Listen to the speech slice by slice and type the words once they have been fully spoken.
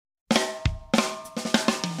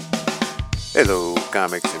Hello,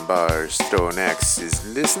 Comics and Bars Throwing Axes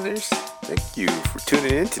listeners. Thank you for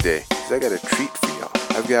tuning in today, because I got a treat for y'all.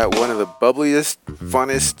 I've got one of the bubbliest,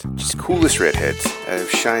 funnest, just coolest redheads out of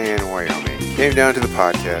Cheyenne, Wyoming. Came down to the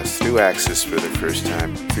podcast through Axis for the first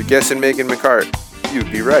time. If you're guessing Megan McCart,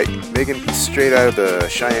 you'd be right. Megan's straight out of the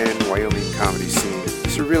Cheyenne, Wyoming comedy scene.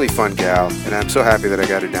 She's a really fun gal, and I'm so happy that I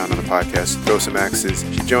got her down on the podcast to throw some axes.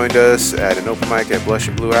 She joined us at an open mic at Blush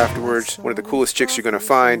and Blue afterwards. One of the coolest chicks you're going to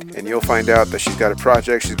find, and you'll find out that she's got a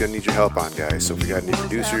project she's going to need your help on, guys. So if we got any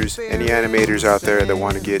producers, any animators out there that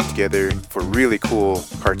want to get together for a really cool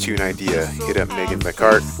cartoon idea, hit up Megan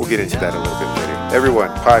McCart. We'll get into that a little bit later. Everyone,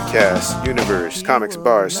 podcast, universe, comics,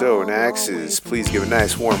 bars, so, and axes, please give a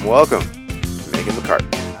nice warm welcome to Megan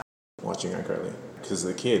McCart. Watching iCarly because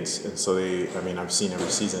the kids, and so I've seen every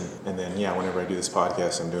season, and then whenever I do this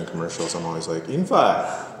podcast, I'm doing commercials, I'm always like, in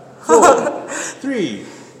 5, 4, 3,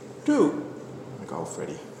 2, like all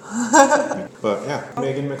Freddy. But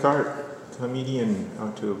Megan McCart, comedian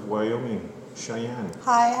out of Wyoming, Cheyenne.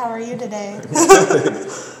 Hi, how are you today?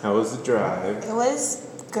 How was the drive? It was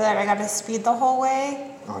good. I got to speed the whole way.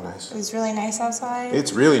 Oh, nice. It was really nice outside.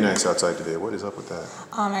 It's really nice outside today. What is up with that?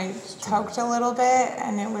 I talked a little bit,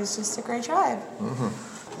 and it was just a great drive.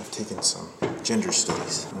 Mm-hmm. I've taken some gender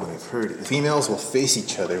studies, and what I've heard is females will face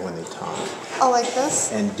each other when they talk. Oh, like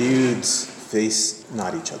this? And dudes face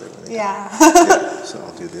not each other when they talk. So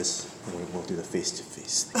I'll do this, and we'll do the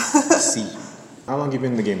face-to-face thing. See you. How long have you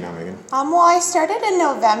been in the game now, Megan? Well, I started in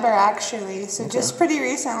November, actually, so just pretty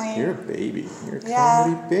recently. You're a baby. You're a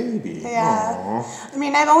comedy baby. Yeah. Aww. I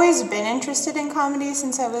mean, I've always been interested in comedy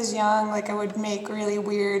since I was young. Like, I would make really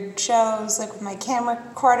weird shows, like, with my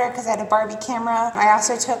camcorder, because I had a Barbie camera. I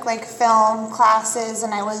also took, like, film classes,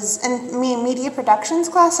 and I was in media productions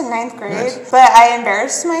class in 9th grade. Nice. But I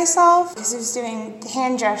embarrassed myself because I was doing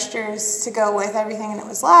hand gestures to go with everything, and it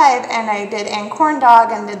was live, and I did Ann Corn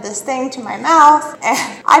Dog and did this thing to my mouth.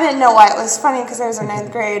 And I didn't know why it was funny because I was in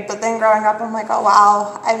 9th grade, but then growing up, I'm like, oh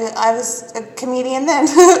wow, I was a comedian then.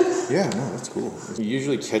 Yeah, no, that's cool. You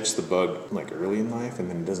usually catch the bug like early in life, and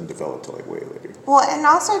then it doesn't develop till like way later. Well, and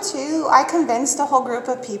also too, I convinced a whole group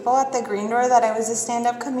of people at the Green Door that I was a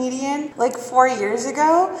stand-up comedian like 4 years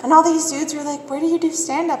ago, and all these dudes were like, where do you do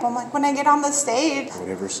stand-up? I'm like, when I get on the stage.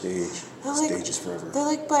 Whatever stage. Stage is forever. They're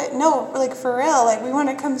like, but no, like for real, like we want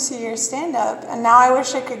to come see your stand-up. And now I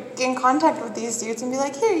wish I could get in contact with these dudes and be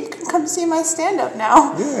like, here, you can come see my stand-up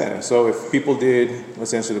now. Yeah, so if people did,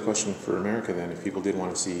 let's answer the question for America then. If people did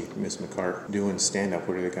want to see Miss McCart doing stand-up,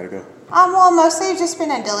 where do they gotta go? Well, mostly I've just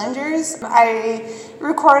been at Dillinger's. I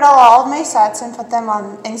record all of my sets and put them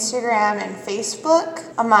on Instagram and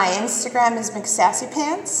Facebook. My Instagram is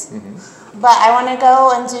McSassyPants. Mm-hmm. But I want to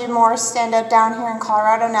go and do more stand-up down here in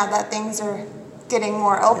Colorado now that things are getting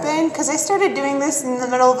more open. Because I started doing this in the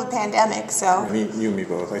middle of a pandemic, so. I mean, you and me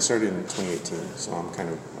both. I started in 2018, so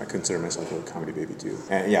I consider myself a comedy baby too.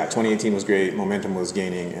 And 2018 was great. Momentum was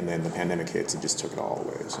gaining, and then the pandemic hits and just took it all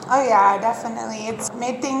away. So. Oh yeah, definitely. It's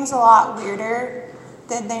made things a lot weirder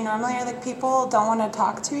than they normally are. Like, people don't want to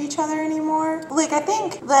talk to each other anymore. Like, I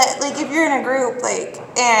think that, like, if you're in a group, like,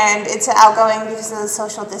 and it's outgoing because of the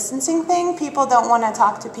social distancing thing, people don't want to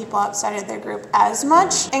talk to people outside of their group as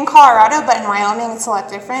much. In Colorado, but in Wyoming, it's a lot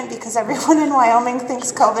different because everyone in Wyoming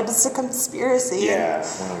thinks COVID is a conspiracy. Yeah,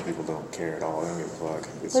 Wyoming people don't care at all. They don't give a fuck.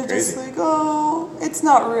 It's They're crazy. just like, oh, it's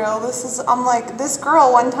not real. I'm like, this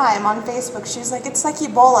girl one time on Facebook, she's like, it's like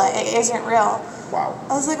Ebola. It isn't real. Wow.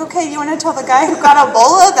 I was like, okay, you want to tell the guy who got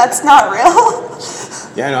Ebola that's not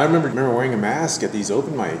real? Yeah, no, I remember wearing a mask at these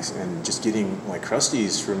open mics and just getting like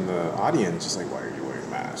crusties from the audience, just like, why are you wearing a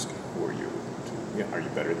mask? Who are you? Are you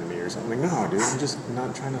better than me or something? Like, no, dude, I'm just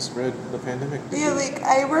not trying to spread the pandemic. Yeah, like,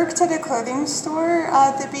 I worked at a clothing store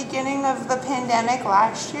at the beginning of the pandemic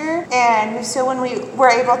last year, and so when we were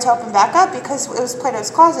able to open back up, because it was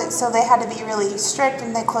Plato's Closet, so they had to be really strict,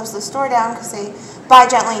 and they closed the store down because they buy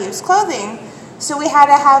gently used clothing. So we had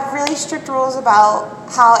to have really strict rules about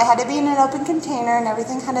how it had to be in an open container and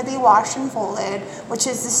everything had to be washed and folded, which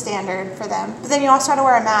is the standard for them. But then you also had to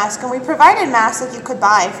wear a mask, and we provided masks that you could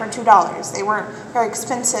buy for $2. They weren't very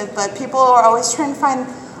expensive, but people are always trying to find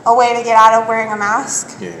a way to get out of wearing a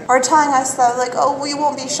mask. Yeah. Or telling us that, like, oh, we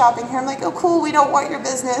won't be shopping here. I'm like, oh, cool, we don't want your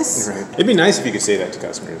business. Right. It'd be nice if you could say that to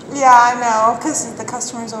customers. Yeah, I know, because the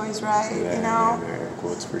customer's always right, you know? Yeah,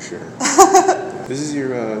 quotes for sure. This is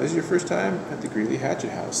your first time at the Greeley Hatchet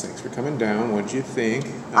House. Thanks for coming down. What did you think?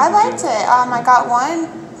 I liked it. I got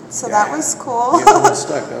one, so that was cool. Yeah, one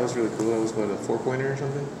stuck. That was really cool. That was what, a 4-pointer or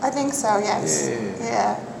something? I think so, yes.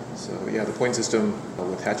 Yeah. So yeah, the point system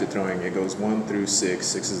with hatchet throwing, it goes 1 through 6.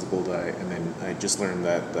 6 is the bullseye, and then I just learned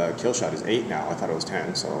that the kill shot is 8 now. I thought it was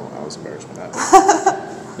 10, so I was embarrassed by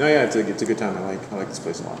that. No, yeah, it's a good time. I like this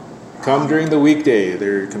place a lot. Come during the weekday.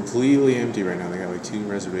 They're completely empty right now. They got like 2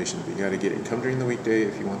 reservations. But you got to get it. Come during the weekday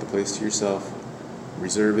if you want the place to yourself.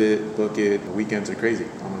 Reserve it, book it. The weekends are crazy.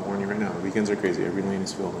 I'm gonna warn you right now. The weekends are crazy. Every lane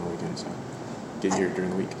is filled on the weekends. So get here during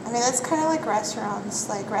the week. I mean, that's kind of like restaurants.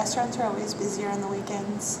 Like, restaurants are always busier on the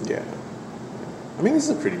weekends. Yeah. I mean, this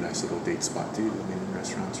is a pretty nice little date spot, too. I mean,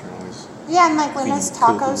 restaurants are always... Yeah, and like Luna's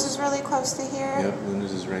cool Tacos is really close to here. Yep,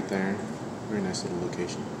 Luna's is right there. Very nice little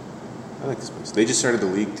location. I like this place. They just started the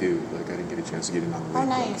league, too. Like, I didn't get a chance to get in on the league. Oh,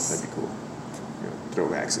 nice. That'd be cool.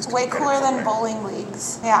 Throwbacks is way cooler than bowling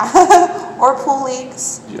leagues. Yeah. Or pool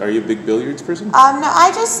leagues. Are you a big billiards person? No,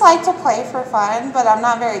 I just like to play for fun, but I'm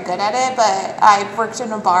not very good at it. But I've worked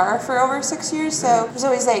in a bar for over 6 years, so there's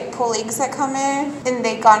always like pool leagues that come in, and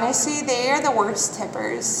they honestly, they are the worst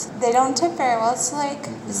tippers. They don't tip very well. It's like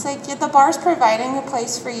yeah, the bar's providing a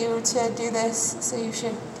place for you to do this, so you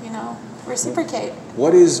should, reciprocate.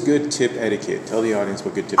 What is good tip etiquette? Tell the audience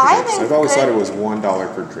what good tip etiquette is. I've always thought it was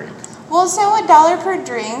 $1 per drink. Well, so $1 per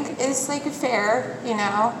drink is like fair,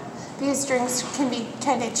 because drinks can be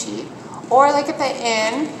kind of cheap. Or like at the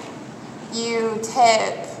inn, you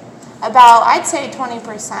tip about, I'd say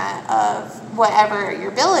 20% of whatever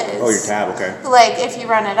your bill is. Oh, your tab, okay. Like if you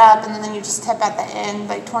run it up and then you just tip at the end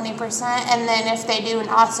like 20%. And then if they do an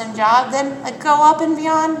awesome job, then like go up and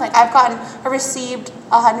beyond. Like I received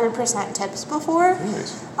 100% tips before.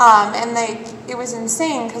 Nice. And like it was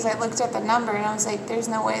insane because I looked at the number and I was like, there's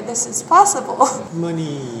no way this is possible.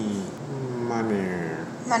 Money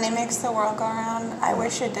makes the world go around. I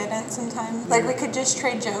wish it didn't sometimes. Like, we could just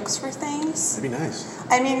trade jokes for things. That'd be nice.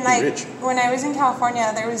 I mean, like, when I was in California,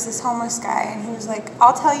 there was this homeless guy, and he was like,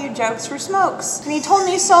 I'll tell you jokes for smokes. And he told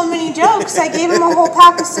me so many jokes, I gave him a whole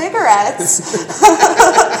pack of cigarettes.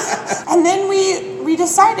 And then we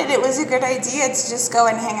decided it was a good idea to just go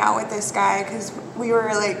and hang out with this guy, because we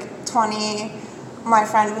were, like, 20. My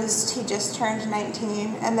friend he just turned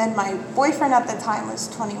 19, and then my boyfriend at the time was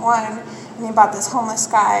 21, and he bought this homeless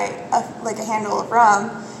guy a handle of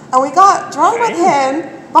rum, and we got drunk with him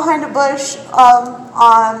behind a bush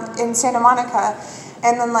in Santa Monica,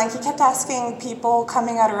 and then like he kept asking people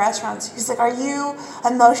coming out of restaurants, he's like, are you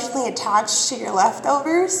emotionally attached to your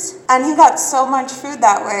leftovers? And he got so much food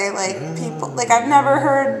that way, people, I've never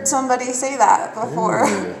heard somebody say that before.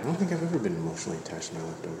 I don't think I've ever been emotionally attached to my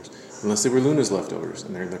leftovers. Unless they were Luna's leftovers,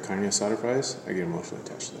 and they're the carne asada fries, I get emotionally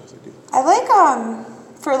attached to those, I do. I like,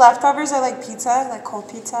 for leftovers, I like pizza, like cold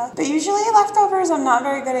pizza. But usually leftovers, I'm not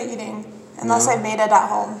very good at eating, unless I made it at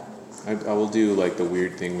home. I will do like the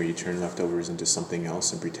weird thing where you turn leftovers into something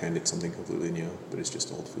else and pretend it's something completely new, but it's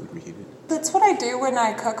just old food reheated. That's what I do when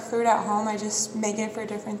I cook food at home. I just make it for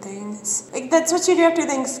different things. Like, that's what you do after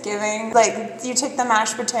Thanksgiving. Like, you take the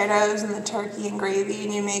mashed potatoes and the turkey and gravy,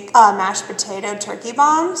 and you make mashed potato turkey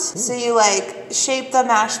bombs. So you shape the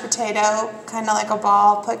mashed potato kind of like a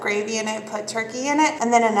ball, put gravy in it, put turkey in it,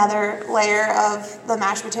 and then another layer of the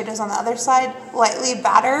mashed potatoes on the other side, lightly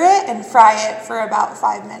batter it and fry it for about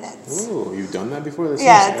 5 minutes. Ooh, you've done that before?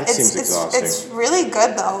 That seems exhausting. It's really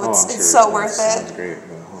good though. It's sure so worth it. Sounds great.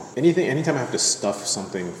 Anytime I have to stuff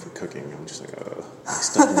something for cooking, I'm just like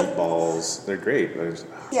stuffed meatballs. They're great, but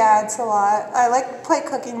yeah, it's a lot. I play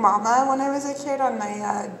Cooking Mama when I was a kid on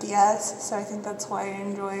my DS, so I think that's why I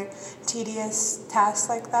enjoy tedious tasks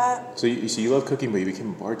like that. So you love cooking, but you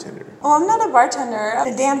became a bartender. Well, I'm not a bartender.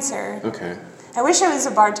 I'm a dancer. Okay. I wish I was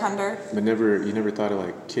a bartender. But you never thought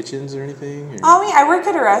of kitchens or anything? I work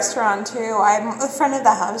at a restaurant too. I'm a front of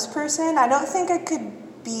the house person. I don't think I could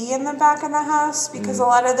be in the back of the house because a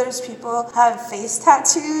lot of those people have face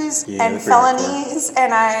tattoos and felonies,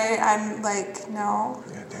 and I'm like, no.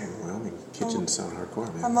 Yeah, dang, well, kitchens sound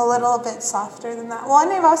hardcore, man. I'm a little bit softer than that. Well,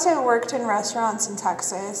 and I've also worked in restaurants in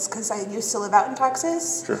Texas because I used to live out in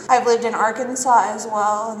Texas. Sure. I've lived in Arkansas as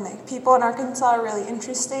well, and people in Arkansas are really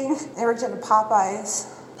interesting. I worked at a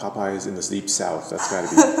Popeyes. Popeyes in the deep south. That's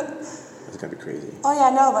gotta be crazy. Oh yeah,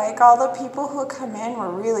 no, all the people who would come in were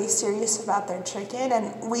really serious about their chicken,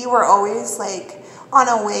 and we were always on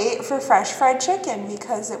a wait for fresh fried chicken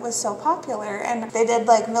because it was so popular, and they did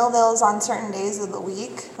meal deals on certain days of the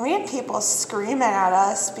week. And we had people screaming at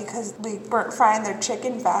us because we weren't frying their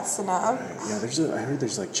chicken fast enough. Right. Yeah, I heard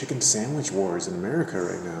there's chicken sandwich wars in America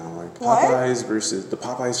right now. like What? Popeyes versus the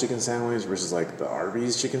Popeyes chicken sandwich versus like the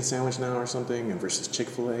Arby's chicken sandwich now or something, and versus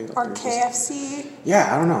Chick-fil-A. Like, Or KFC.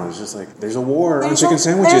 yeah, I don't know. It's just like there's a war on There's chicken a,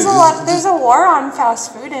 sandwiches. there's a war on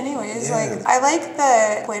fast food anyways. Yeah. Like I like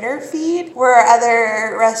the Twitter feed where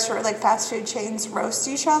other restaurant like fast food chains roast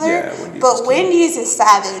each other. Yeah, Wendy's is but cool. Wendy's is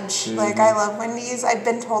savage. Like I love Wendy's. I've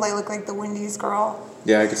been told I look like the Wendy's girl.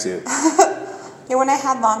 Yeah, I can see it. Yeah, when I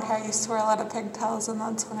had long hair I used to wear a lot of pigtails and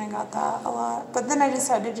that's when I got that a lot. But then I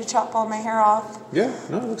decided to chop all my hair off. Yeah,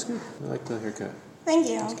 no, it looks good. I like the haircut. Thank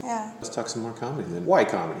you. Yeah. Let's talk some more comedy then. Why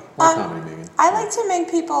comedy? Why comedy, Megan? I like to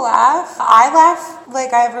make people laugh. I laugh,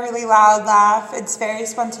 like I have a really loud laugh. It's very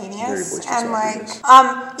spontaneous. Very boisterous, and like,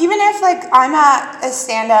 obvious. even if like I'm at a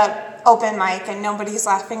stand-up open mic and nobody's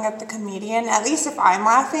laughing at the comedian, at least if I'm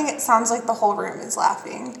laughing, it sounds like the whole room is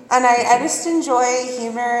laughing. And I just enjoy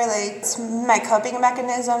humor, like it's my coping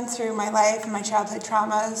mechanism through my life and my childhood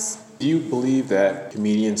traumas. Do you believe that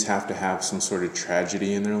comedians have to have some sort of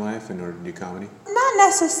tragedy in their life in order to do comedy? Not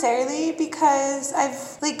necessarily, because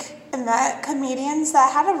I've met comedians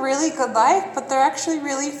that had a really good life, but they're actually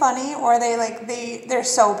really funny, or they're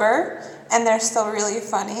sober and they're still really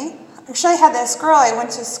funny. Actually, I had this girl I went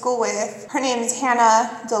to school with. Her name is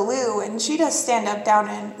Hannah DeLu, and she does stand-up down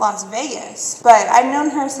in Las Vegas. But I've known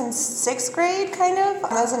her since 6th grade, kind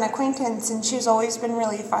of, as an acquaintance, and she's always been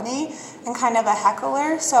really funny and kind of a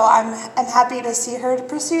heckler. So I'm happy to see her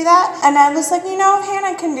pursue that. And I was like, if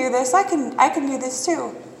Hannah can do this, I can do this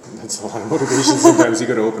too. That's a lot of motivation. Sometimes you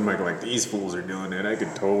go to open mic like, these fools are doing it. I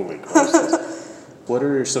could totally crush this. What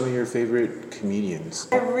are some of your favorite comedians?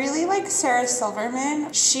 I really like Sarah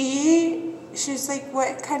Silverman. She's like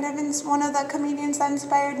one of the comedians that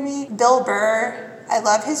inspired me. Bill Burr. I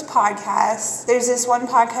love his podcast. There's this one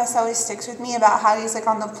podcast that always sticks with me about how he's like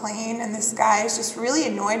on the plane and this guy is just really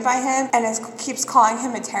annoyed by him and keeps calling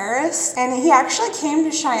him a terrorist. And he actually came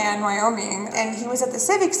to Cheyenne, Wyoming, and he was at the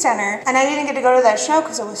Civic Center. And I didn't get to go to that show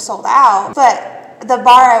because it was sold out. But the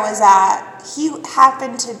bar I was at, he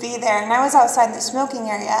happened to be there, and I was outside the smoking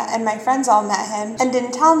area, and my friends all met him and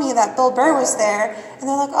didn't tell me that Bill Burr was there. And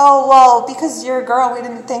they're like, oh, well, because you're a girl, we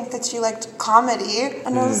didn't think that you liked comedy.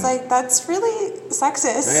 And I was like, that's really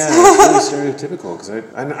sexist. Yeah, that's really stereotypical, because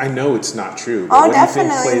I know it's not true. But what definitely.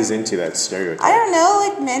 do you think plays into that stereotype? I don't know,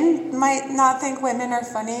 like men might not think women are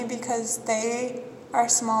funny because they are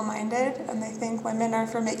small-minded and they think women are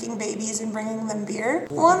for making babies and bringing them beer.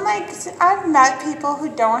 Well, and I've met people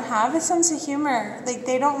who don't have a sense of humor. Like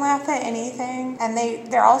they don't laugh at anything and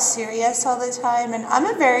they're all serious all the time. And I'm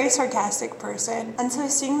a very sarcastic person. And so I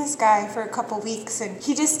was seeing this guy for a couple weeks and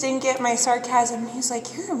he just didn't get my sarcasm. He's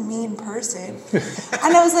like, you're a mean person.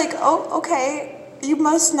 And I was like, oh, okay. You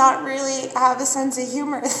must not really have a sense of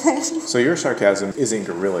humor then. So your sarcasm isn't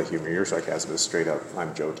guerrilla humor. Your sarcasm is straight up,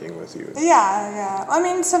 I'm joking with you. Yeah. I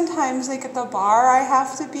mean, sometimes, like, at the bar, I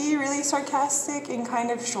have to be really sarcastic and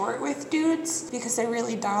kind of short with dudes because they're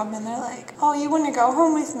really dumb and they're like, oh, you want to go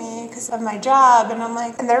home with me because of my job? And I'm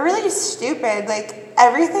like, and they're really stupid. Like,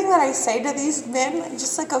 everything that I say to these men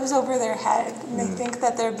just, like, goes over their head. And they think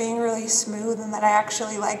that they're being really smooth and that I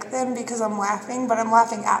actually like them because I'm laughing, but I'm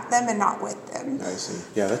laughing at them and not with them. I see.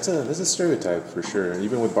 Yeah, that's a stereotype for sure.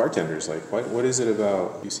 Even with bartenders, like what is it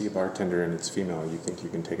about you see a bartender and it's female, you think you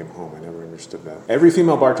can take him home? I never understood that. Every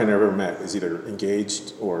female bartender I've ever met is either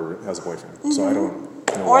engaged or has a boyfriend. So I don't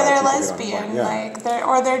know. Or why they're people get on the lesbian, bar. Yeah.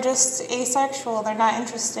 or they're just asexual. They're not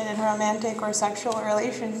interested in romantic or sexual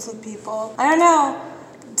relations with people. I don't know.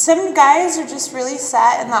 Some guys are just really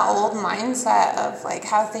set in that old mindset of like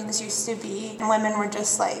how things used to be. And women were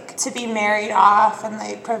just like to be married off and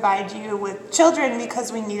they provide you with children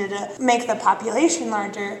because we needed to make the population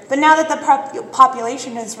larger. But now that the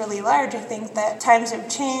population is really large, I think that times have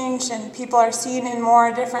changed and people are seen in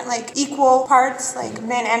more different like equal parts. Like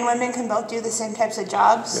men and women can both do the same types of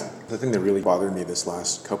jobs. Yeah. The thing that really bothered me this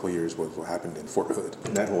last couple of years was what happened in Fort Hood.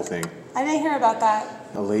 That whole thing. I didn't hear about that.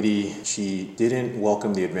 A lady, she didn't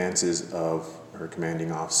welcome the advances of her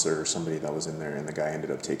commanding officer or somebody that was in there, and the guy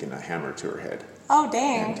ended up taking a hammer to her head. Oh,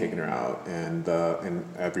 dang. And taking her out. And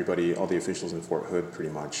everybody, all the officials in Fort Hood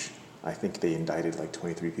pretty much, I think they indicted like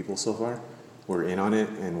 23 people so far, were in on it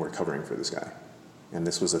and were covering for this guy. And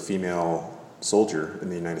this was a female soldier in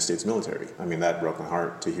the United States military. I mean, that broke my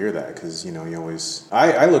heart to hear that because, you always...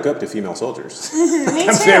 I look up to female soldiers. Me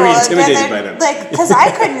I'm too. very intimidated by them. Like, because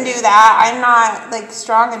I couldn't do that. I'm not, like,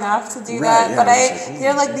 strong enough to do that. Yeah, but I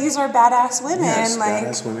hear, like, these are badass women. Yes, like,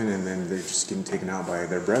 badass women, and then they're just getting taken out by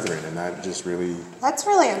their brethren, and that just really... That's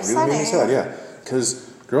really upsetting. Really made me sad, yeah. Because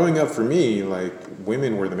growing up for me, like,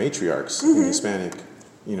 women were the matriarchs in Hispanic,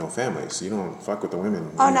 families. You don't fuck with the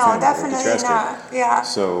women. Oh, in your no, family. definitely Trust not. her. Yeah.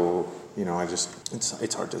 So you know,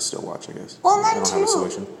 it's hard to still watch, I guess. Well, and I then don't have a too,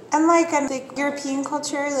 solution. and like in the European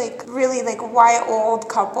culture, like really like white old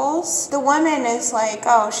couples, the woman is like,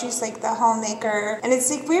 oh, she's like the homemaker, and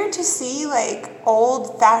it's like weird to see like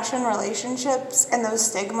old fashioned relationships and those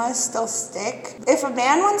stigmas still stick. If a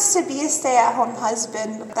man wants to be a stay at home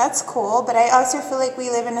husband, that's cool, but I also feel like we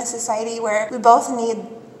live in a society where we both need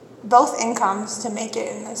both incomes to make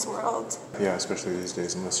it in this world. Yeah, especially these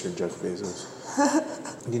days, unless you're Jeff Bezos.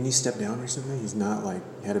 Didn't he step down recently? He's not like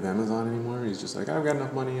head of Amazon anymore. He's just like, I've got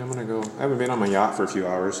enough money, I'm gonna go. I haven't been on my yacht for a few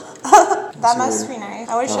hours. That must be nice.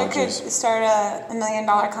 I wish I could start a $1 million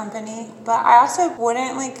company, but I also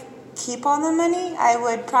wouldn't like keep all the money. I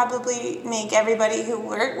would probably make everybody who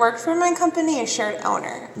worked for my company a shirt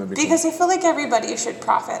owner, because I feel like everybody should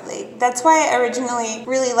profit. Like that's why I originally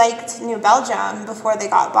really liked New Belgium before they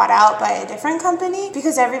got bought out by a different company,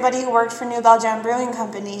 because everybody who worked for New Belgium Brewing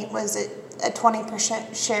Company was a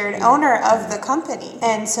 20% shared owner of the company,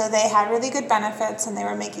 and so they had really good benefits and they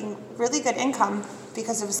were making really good income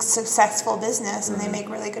because it was a successful business and they make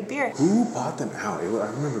really good beer. Who bought them out? I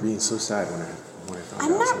remember being so sad when I found out.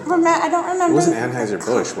 I don't remember. It wasn't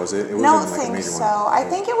Anheuser-Busch, was it? It wasn't don't like think a major so. one. I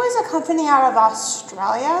think it was a company out of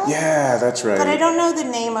Australia. Yeah, that's right. But I don't know the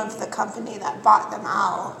name of the company that bought them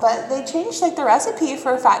out. But they changed like the recipe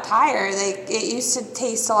for Fat Tire. Like it used to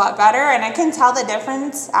taste a lot better, and I can tell the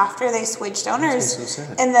difference after they switched owners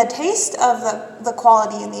in the taste of the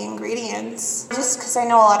quality and the ingredients. Just because I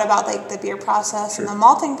know a lot about like the beer process and the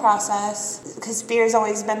malting process, because beer's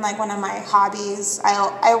always been like one of my hobbies.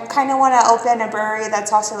 I kind of want to open a brewery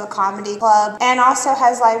that's also a comedy club and also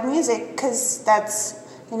has live music, because that's,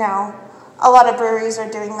 you know, a lot of breweries are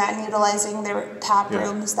doing that and utilizing their tap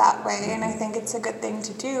rooms that way, and I think it's a good thing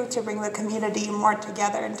to do to bring the community more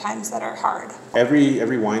together in times that are hard.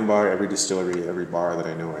 Every wine bar, every distillery, every bar that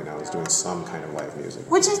I know right now is doing some kind of live music.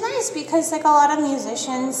 Which is nice, because like a lot of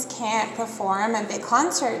musicians can't perform at big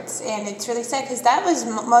concerts, and it's really sad, because that was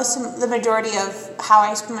the majority of how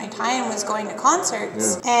I spent my time was going to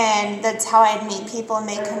concerts, and that's how I'd meet people and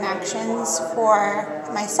make connections for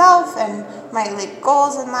myself and my like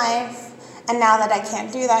goals in life. And now that I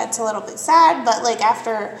can't do that, it's a little bit sad, but like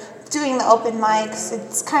after doing the open mics,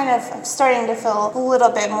 it's kind of, I'm starting to feel a little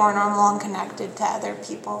bit more normal and connected to other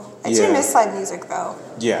people. I do miss live music though.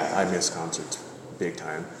 Yeah, I miss concerts big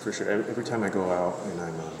time, for sure. Every time I go out and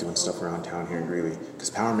I'm doing stuff around town here in Greeley,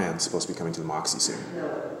 because Power Man's supposed to be coming to the Moxie soon.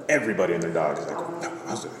 Everybody and their dog is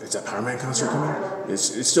like, is that Power Man concert coming?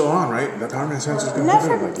 It's still on, right? That Power Man concert's coming? I'm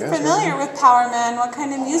never familiar with Power Man. What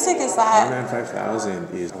kind of music is that? Power Man 5000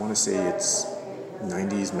 is, I want to say it's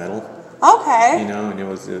 90s metal. Okay. You know, and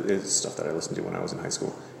it's stuff that I listened to when I was in high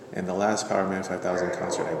school. And the last Power Man 5000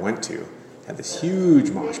 concert I went to had this huge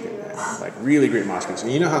mosh pit, man. Like really great mosh pit. So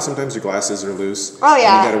you know how sometimes your glasses are loose? Oh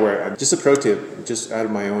yeah. You gotta wear, just a pro tip, just out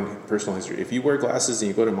of my own personal history. If you wear glasses and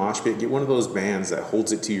you go to mosh pit, get one of those bands that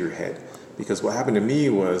holds it to your head. Because what happened to me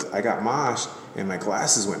was I got moshed and my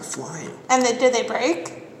glasses went flying. And did they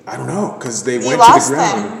break? I don't know, because they went to the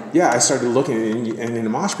ground. Them. Yeah, I started looking, and in a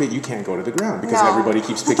mosh pit, you can't go to the ground because everybody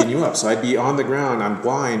keeps picking you up. So I'd be on the ground, I'm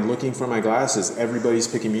blind, looking for my glasses. Everybody's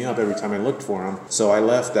picking me up every time I looked for them. So I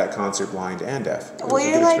left that concert blind and deaf. Well,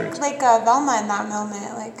 you're like Velma in that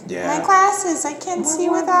moment. Like, my glasses, I can't see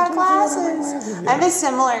without glasses. I have a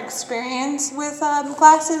similar experience with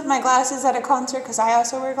glasses. My glasses at a concert, because I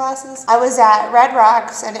also wear glasses. I was at Red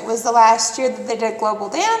Rocks, and it was the last year that they did Global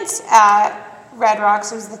Dance at Red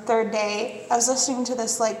Rocks. It was the third day. I was listening to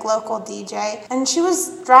this like local DJ, and she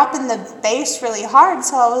was dropping the bass really hard,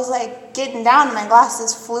 so I was like getting down and my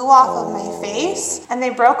glasses flew off of my face and they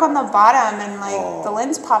broke on the bottom, and like the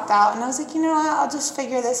lens popped out, and I was like, you know what, I'll just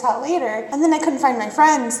figure this out later. And then I couldn't find my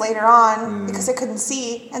friends later on because I couldn't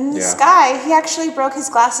see, and this guy, he actually broke his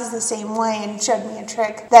glasses the same way and showed me a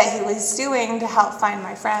trick that he was doing to help find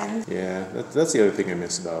my friends. Yeah, that's the other thing I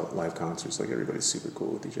miss about live concerts. Like everybody's super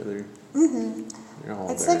cool with each other.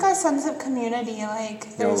 It's like a sense of community.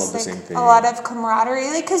 Like there's like a lot of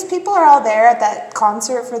camaraderie, like because people are all there at that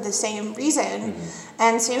concert for the same reason,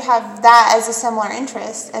 and so you have that as a similar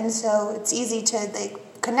interest, and so it's easy to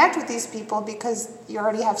like connect with these people because you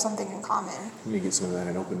already have something in common. You need to get some of that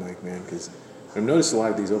at open mic, man, because I've noticed a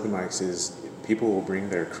lot of these open mics is people will bring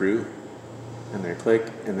their crew and their clique,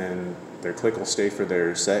 and then their clique will stay for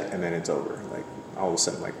their set, and then it's over. Like all of a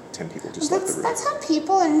sudden, like 10 people just left the room. That's how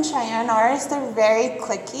people in Cheyenne are. They're very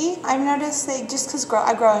cliquey. I've noticed just because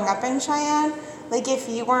growing up in Cheyenne, like if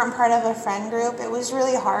you weren't part of a friend group, it was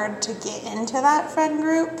really hard to get into that friend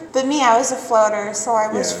group. But me, I was a floater, so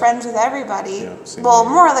I was friends with everybody. Yeah, well,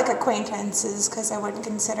 more like acquaintances, because I wouldn't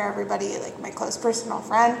consider everybody like my close personal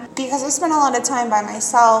friend. Because I spent a lot of time by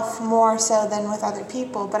myself, more so than with other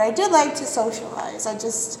people. But I did like to socialize.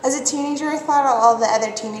 As a teenager, I thought all the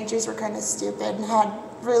other teenagers were kind of stupid and had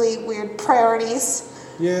really weird priorities.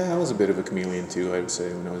 Yeah, I was a bit of a chameleon too, I would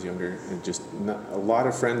say, when I was younger. And just not a lot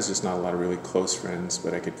of friends, just not a lot of really close friends,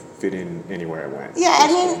 but I could fit in anywhere I went. Yeah, I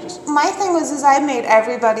mean, my thing was I made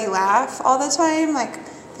everybody laugh all the time. Like,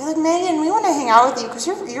 they're like, Megan, we want to hang out with you because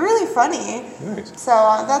you're really funny. Nice. So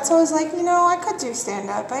that's always like, I could do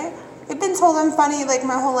stand-up. I've been told I'm funny like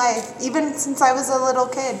my whole life, even since I was a little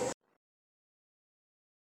kid.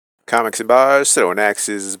 Comics and Bars, Throwing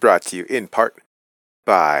Axes is brought to you in part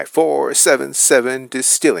by 477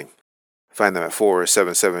 Distilling. Find them at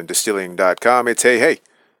 477distilling.com. It's hey, hey,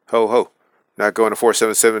 ho, ho. Not going to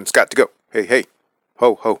 477, it's got to go. Hey, hey,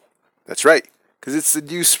 ho, ho. That's right, because it's the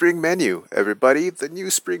new spring menu, everybody. The new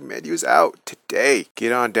spring menu is out today.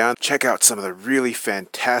 Get on down, check out some of the really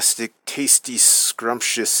fantastic, tasty,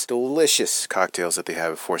 scrumptious, delicious cocktails that they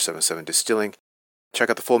have at 477 Distilling. Check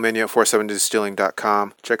out the full menu at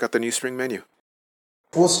 477distilling.com. Check out the new spring menu.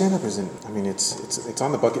 Well, stand-up isn't, I mean, it's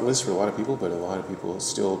on the bucket list for a lot of people, but a lot of people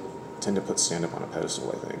still tend to put stand-up on a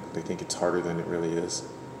pedestal, I think. They think it's harder than it really is.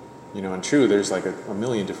 And true, there's like a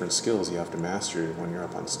million different skills you have to master when you're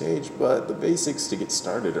up on stage, but the basics to get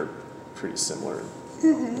started are pretty similar.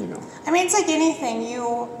 I mean, it's like anything.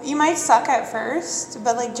 You might suck at first,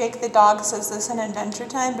 but like Jake the dog says this in Adventure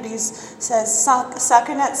Time, but he says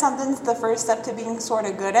sucking at something's the first step to being sort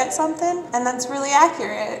of good at something, and that's really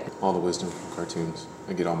accurate. All the wisdom from cartoons.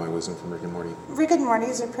 I get all my wisdom from Rick and Morty. Rick and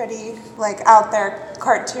Morty's a pretty like out there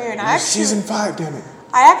cartoon. Season 5, damn it.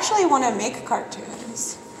 I actually want to make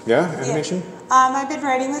cartoons. Yeah, animation? Yeah. I've been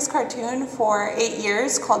writing this cartoon for 8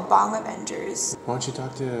 years called Bong Avengers. Why don't you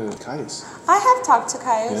talk to Caius? I have talked to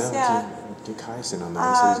Caius, yeah. Get Caius in on that.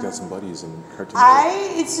 He said he's got some buddies in cartoon.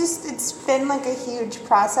 It's been like a huge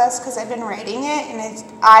process because I've been writing it and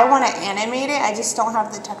I want to animate it. I just don't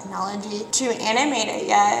have the technology to animate it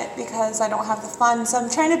yet because I don't have the funds. So I'm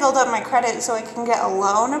trying to build up my credit so I can get a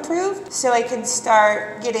loan approved so I can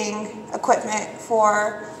start getting equipment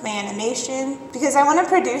for my animation because I want to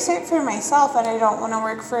produce it for myself and I don't want to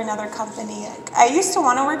work for another company. Like, I used to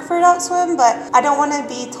want to work for Adult Swim, but I don't want to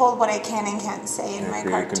be told what I can and can't say in my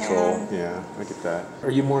cartoon. Control. Yeah, I get that. Are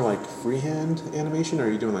you more like freehand animation or are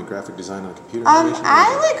you doing like graphic design on computer animation?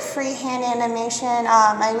 I like freehand animation.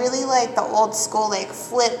 I really like the old school like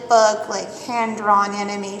flip book, like hand-drawn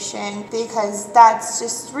animation because that's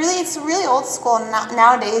just it's really old school.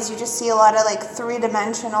 Nowadays you just see a lot of like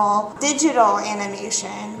three-dimensional digital animation.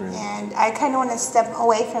 Right. And I kind of want to step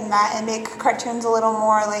away from that and make cartoons a little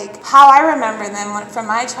more like how I remember them from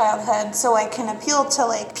my childhood so I can appeal to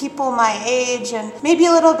like people my age and maybe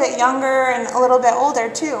a little bit younger and a little bit older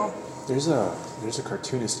too. There's a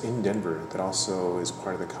cartoonist in Denver that also is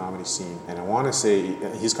part of the comedy scene, and I want to say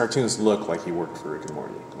his cartoons look like he worked for Rick and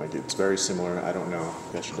Morty. Like it's very similar. I don't know.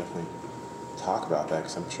 I should definitely talk about that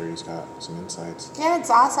because I'm sure he's got some insights. Yeah,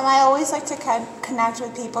 it's awesome. I always like to connect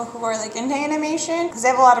with people who are like into animation because they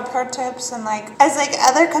have a lot of pro tips and like as like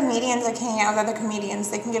other comedians like hang out with other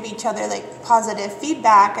comedians, they can give each other like positive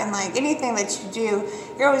feedback and like anything that you do,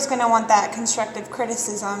 you're always going to want that constructive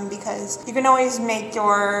criticism because you can always make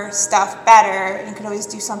your stuff better. You can always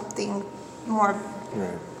do something more.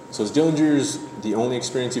 Right. So is Dillinger's the only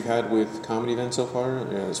experience you've had with comedy then so far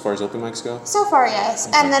as open mics go? So far, yes.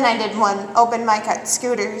 Okay. And then I did one open mic at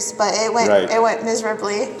Scooters, but it went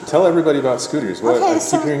miserably. Tell everybody about Scooters. I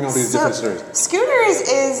keep hearing all these different stories. Scooters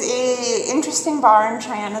is an interesting bar in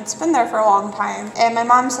Cheyenne. It's been there for a long time. And my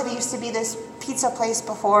mom said it used to be this pizza place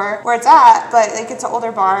before where it's at, but like it's an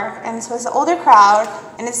older bar. And so it's an older crowd,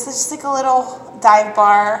 and it's just like a little dive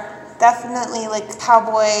bar. Definitely like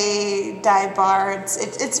cowboy dive bar.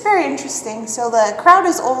 It's very interesting. So the crowd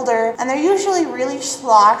is older and they're usually really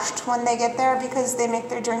sloshed when they get there because they make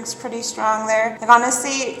their drinks pretty strong there. Like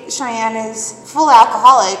honestly, Cheyenne is full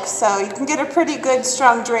alcoholic, so you can get a pretty good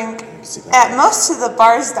strong drink at most of the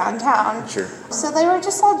bars downtown. Sure. So they were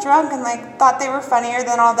just all drunk and like thought they were funnier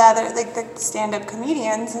than all the other like the stand-up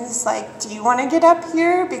comedians. And it's like, do you want to get up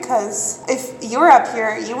here? Because if you were up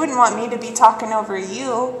here, you wouldn't want me to be talking over you.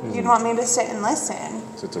 Mm-hmm. You'd want me to sit and listen.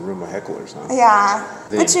 So it's a room of hecklers, huh? Yeah,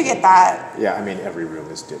 but you get that. Yeah, I mean every room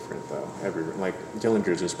is different though. Every room, like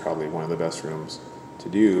Dillinger's is probably one of the best rooms to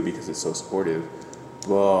do because it's so supportive.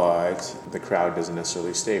 But the crowd doesn't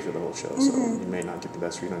necessarily stay for the whole show, so you may not get the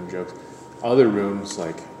best read on your jokes. Other rooms,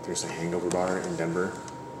 like there's a Hangover bar in Denver.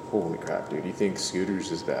 Holy crap, dude! You think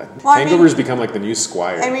Scooters is bad? Well, I mean- Hangovers become like the new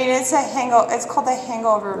Squire. I mean, it's called the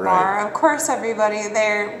hangover Right. bar. Of course, everybody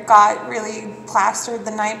there got really plastered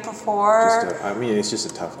the night before. It's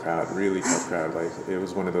just a tough crowd, really tough crowd. Like, it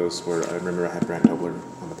was one of those where I remember I had Brant Dobler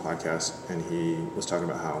on the podcast, and he was talking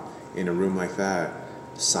about how in a room like that,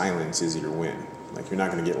 silence is your win. Like, you're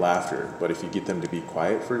not going to get laughter, but if you get them to be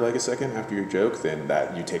quiet for like a second after your joke, then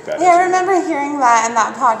that you take that. Yeah, as I a win. remember hearing that in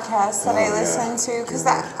that podcast that Oh, I yeah. listened to, because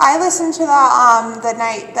Yeah. I listened to that the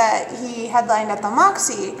night that he headlined at the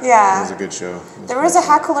Moxie. That Yeah, was a good show. there was a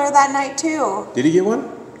heckler that night too. Did he get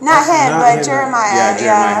one? Not him, but him. Jeremiah. Yeah,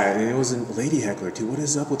 Jeremiah. Yeah. And it was a lady heckler too. What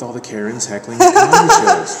is up with all the Karens heckling the comedy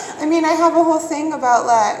shows? I mean, I have a whole thing about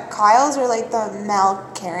like Kyle's or like the Mel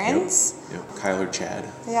Karens. Yep. Kyle or Chad.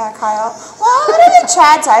 Yeah, Kyle. Well, a lot of the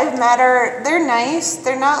Chads I've met they're nice.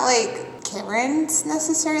 They're not like Karens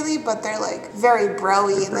necessarily, but they're like very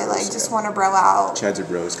broy and they like bros, just yeah. want to bro out. Chads are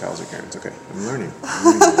bros, Kyles are Karens. Okay, I'm learning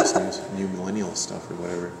this new millennial stuff or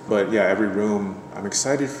whatever. But yeah, every room, I'm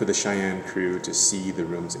excited for the Cheyenne crew to see the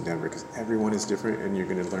rooms in Denver because everyone is different and you're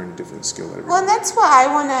going to learn a different skill at every Well, and room. that's why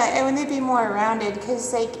I want to be more rounded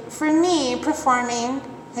because like for me, performing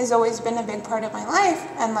has always been a big part of my life,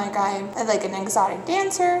 and like I'm like an exotic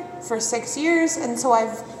dancer for 6 years, and so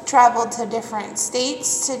I've traveled to different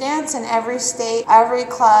states to dance, and every state, every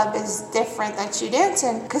club is different that you dance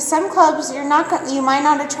in, because some clubs you might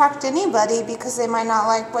not attract anybody because they might not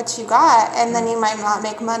like what you got, and then you might not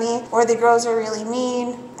make money, or the girls are really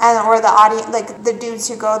mean, and or the audience, like the dudes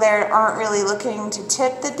who go there aren't really looking to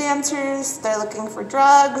tip the dancers, they're looking for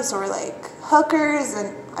drugs or like hookers,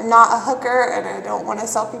 and I'm not a hooker and I don't want to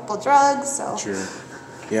sell people drugs, so. Sure.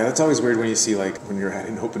 Yeah, that's always weird when you see, like, when you're at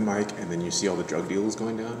an open mic and then you see all the drug deals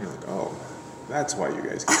going down. You're like, oh, that's why you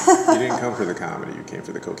guys came. You didn't come for the comedy. You came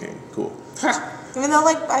for the cocaine. Cool. Even though,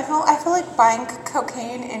 like, I feel like buying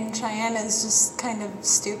cocaine in Cheyenne is just kind of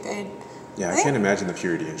stupid. Yeah, I can't imagine the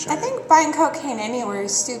purity in I Cheyenne. think buying cocaine anywhere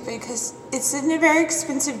is stupid because it's a very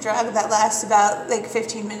expensive drug that lasts about like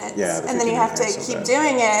 15 minutes. Yeah, the and then you 15 have to minutes is so keep bad.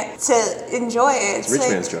 doing it to enjoy it. It's rich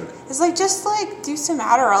like, man's drug. It's like just like do some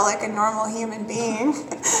Adderall like a normal human being.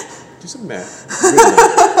 Do some meth.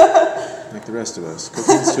 Really. Like the rest of us.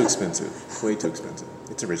 Cocaine's too expensive. Way too expensive.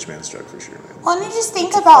 It's a rich man's drug for sure, man. Well, and you just think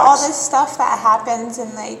It's a about all flex. this stuff that happens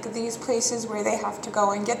in like these places where they have to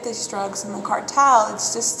go and get these drugs in the cartel.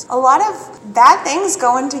 It's just a lot of bad things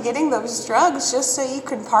go into getting those drugs just so you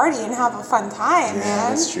can party and have a fun time, Yeah, man.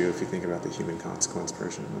 that's true if you think about the human consequence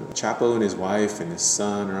portion. Chapo and his wife and his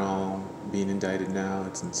son are all being indicted now.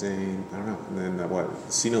 It's insane. I don't know. And then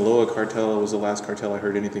Sinaloa cartel was the last cartel I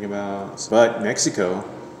heard anything about. But Mexico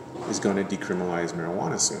is going to decriminalize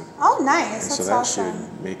marijuana soon. Oh, nice. And That's so that awesome.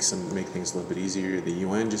 should make things a little bit easier. The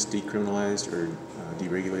UN just decriminalized or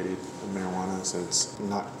deregulated marijuana, so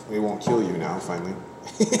it won't kill you now. Finally,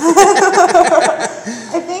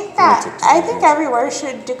 I think everywhere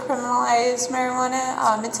should decriminalize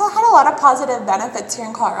marijuana. It's had a lot of positive benefits here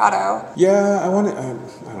in Colorado. yeah, I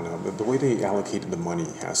don't know. The way they allocated the money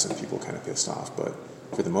has some people kind of pissed off, but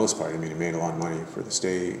for the most part, I mean, it made a lot of money for the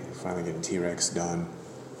state. Finally getting T-Rex done,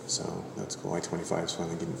 so that's cool. I-25 is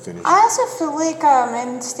finally getting finished. I also feel like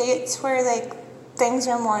in states where like things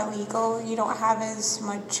are more legal, you don't have as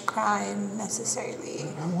much crime necessarily.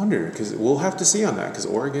 I wonder, because we'll have to see on that, because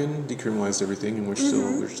Oregon decriminalized everything, and we're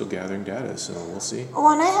still gathering data, so we'll see. Well,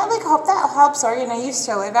 and I hope that helps Oregon. I used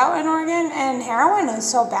to live out in Oregon, and heroin is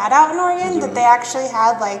so bad out in Oregon that they actually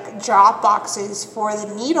had like drop boxes for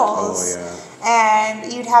the needles. Oh, yeah.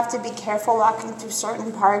 And you'd have to be careful walking through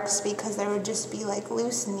certain parks because there would just be like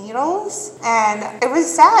loose needles. And it was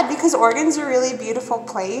sad because Oregon's a really beautiful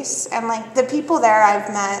place, and like the people there I've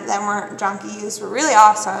met that weren't junkies were really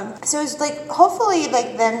awesome. So it's like hopefully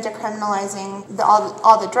like them decriminalizing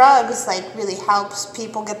all the drugs like really helps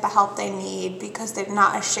people get the help they need because they're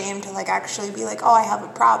not ashamed to like actually be like, oh, I have a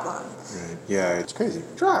problem. Right. Yeah, it's crazy.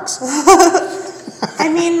 Drugs. I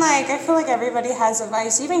mean, like, I feel like everybody has a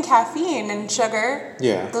vice, even caffeine and sugar.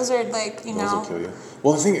 Yeah. Those are like, you Those know. will kill you.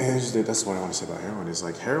 Well, the thing is, that's what I want to say about heroin is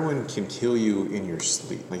like heroin can kill you in your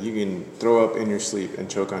sleep. Like you can throw up in your sleep and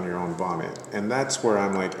choke on your own vomit. And that's where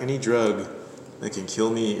I'm like, any drug that can kill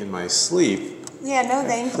me in my sleep, Yeah, no,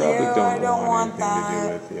 thank you. probably I don't want anything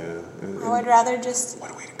that. to do with. Yeah. I would rather just.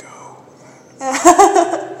 What a way to go.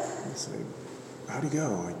 It's like, how'd he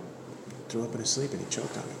go? I threw up in his sleep and he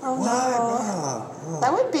choked on me. Oh, what? no.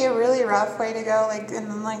 That would be a really rough way to go. Like, and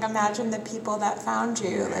then, like, imagine the people that found you,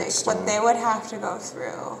 Your like, headstone. what they would have to go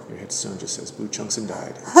through. Your headstone just says Blue Chunks and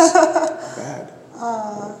died. It's bad.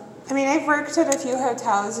 I mean, I've worked at a few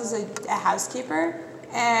hotels as a housekeeper,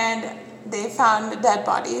 and they found dead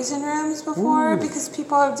bodies in rooms before because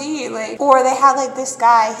people OD. Like, or they had like this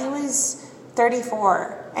guy, he was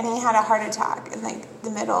 34 and he had a heart attack in like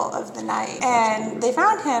the middle of the night. And they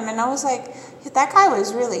found him and I was like, that guy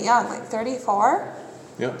was really young, like 34.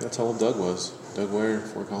 Yep, that's how old Doug was. Doug Ware,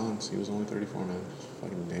 Fort Collins. He was only 34, man.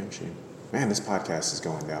 Fucking damn shame. Man, this podcast is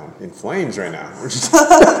going down in flames right now. We're just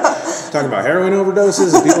talking about heroin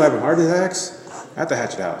overdoses and people having heart attacks at the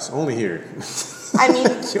Hatchet House. Only here. I mean,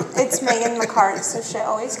 it's Megan McCart, so shit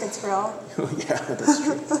always gets real. Yeah, that's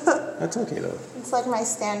true. That's okay, though. It's like my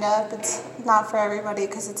stand-up. It's not for everybody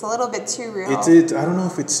because it's a little bit too real. I don't know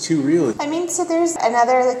if it's too real. I mean, so there's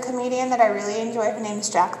another comedian that I really enjoy. Her name is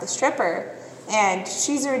Jack the Stripper. And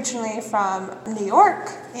she's originally from New York,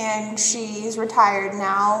 and she's retired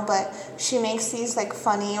now, but she makes these like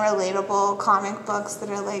funny, relatable comic books that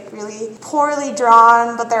are like really poorly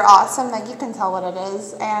drawn, but they're awesome. Like you can tell what it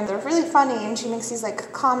is, and they're really funny. And she makes these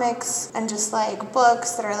like comics and just like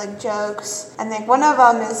books that are like jokes. And like one of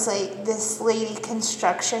them is like this lady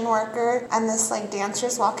construction worker, and this like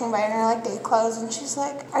dancer's walking by in her like day clothes, and she's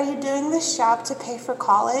like, "Are you doing this job to pay for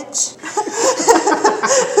college?"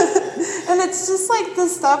 And it's just like the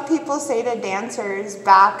stuff people say to dancers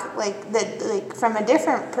back, like from a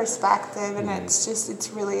different perspective, and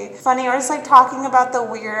it's really funny. Or it's like talking about the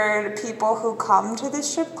weird people who come to the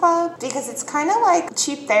strip club because it's kind of like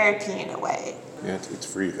cheap therapy in a way. Yeah, it's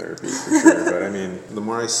free therapy for sure. But I mean, the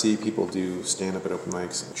more I see people do stand-up at open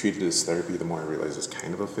mics and treat it as therapy, the more I realize it's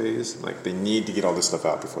kind of a phase. Like, they need to get all this stuff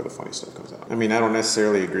out before the funny stuff comes out. I mean, I don't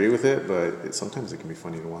necessarily agree with it, but sometimes it can be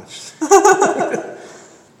funny to watch.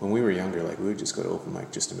 When we were younger, like, we would just go to open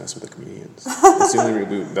mic just to mess with the comedians. That's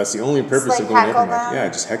the only purpose of going to open mic. Yeah,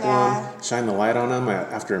 just heckle them, shine the light on them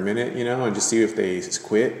after a minute, and just see if they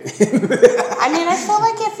quit. I mean, I feel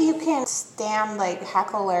like if you can stand like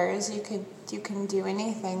hecklers, you can do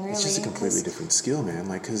anything, really. It's just a completely different skill, man.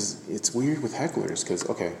 Like, because it's weird with hecklers. Because,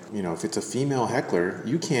 okay, if it's a female heckler,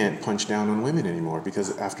 you can't punch down on women anymore.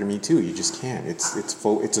 Because after Me Too, you just can't. It's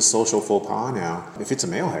a social faux pas now. If it's a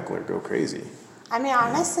male heckler, go crazy. I mean,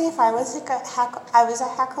 honestly, if I was I was a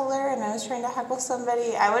heckler and I was trying to heckle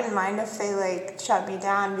somebody, I wouldn't mind if they like shut me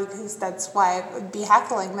down because that's why I would be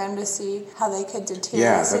heckling them to see how they could deter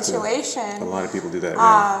the situation. A lot of people do that.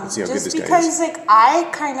 Let's see how good this guy is. Just because like I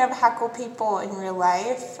kind of heckle people in real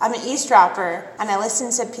life. I'm an eavesdropper and I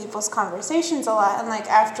listen to people's conversations a lot. And like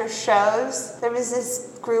after shows, there was this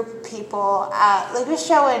group of people at like a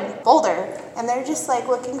show in Boulder, and they're just like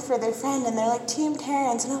looking for their friend, and they're like Team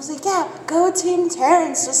Terrence, and I was like, yeah, go Team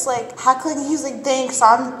Terrence, just like heckling. He's like, thanks,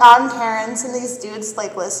 I'm Terrence, and these dudes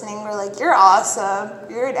like listening were like, you're awesome,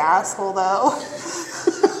 you're an asshole though.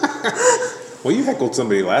 Well, you heckled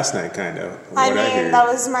somebody last night, kind of. I mean, that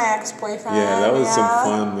was my ex-boyfriend. Yeah, that was some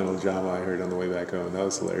fun little drama I heard on the way back home. That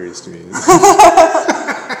was hilarious to me.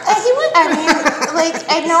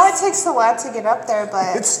 I know it takes a lot to get up there,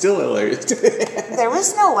 but it's still hilarious. There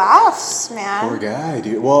was no laughs, man. Poor guy,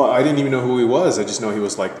 dude. Well, I didn't even know who he was. I just know he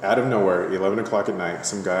was like out of nowhere, 11 o'clock at night.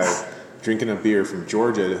 Some guy drinking a beer from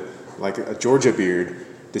Georgia, like a Georgia beard,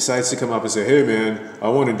 decides to come up and say, "Hey, man, I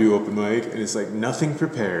want to do open mic," and it's like nothing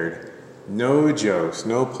prepared. No jokes,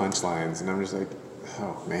 no punchlines, and I'm just like,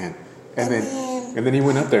 oh man. And then he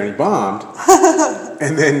went up there and he bombed.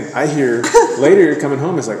 And then I hear later coming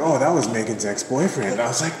home, it's like, oh, that was Megan's ex-boyfriend. And I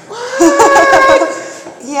was like,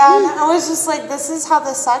 what? Yeah, and I was just like, this is how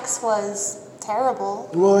the sex was. Terrible.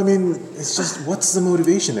 Well, I mean, it's just, what's the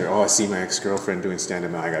motivation there? Oh, I see my ex-girlfriend doing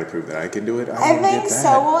stand-up now. I got to prove that I can do it. I think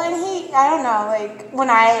so. Well, and I don't know, like when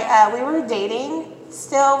we were dating.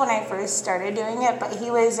 Still when I first started doing it, but he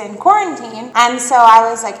was in quarantine, and so I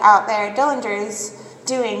was like out there at Dillinger's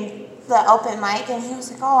doing the open mic, and he was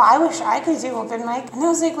like, oh, I wish I could do open mic. And I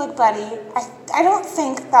was like, look, buddy, I don't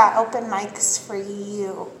think that open mic's for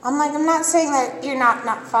you. I'm like, I'm not saying that you're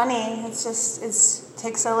not funny, it's just it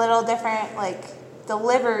takes a little different like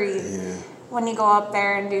delivery when you go up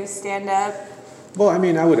there and do stand-up. Well, I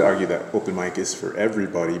mean, I would argue that open mic is for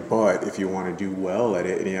everybody, but if you want to do well at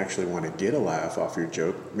it and you actually want to get a laugh off your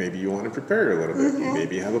joke, maybe you want to prepare a little bit. Mm-hmm.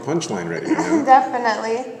 Maybe you have a punchline ready.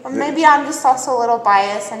 Definitely. Or maybe I'm just also a little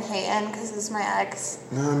biased and hating because it's my ex.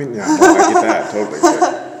 No, I mean, I get that, totally.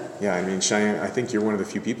 But, yeah, I mean, Cheyenne, I think you're one of the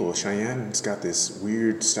few people. Cheyenne's got this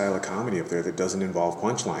weird style of comedy up there that doesn't involve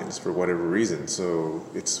punchlines for whatever reason. So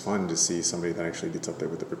it's fun to see somebody that actually gets up there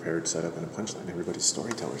with a prepared setup and a punchline. Everybody's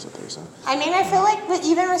storytellers up there. So I mean, I feel like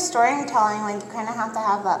even with storytelling, like you kind of have to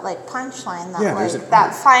have that like punchline, that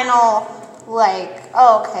that final like,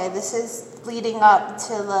 oh, okay, this is leading up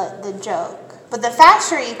to the joke. But the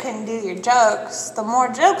faster you can do your jokes, the more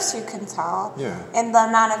jokes you can tell. Yeah. And the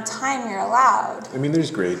amount of time you're allowed. I mean, there's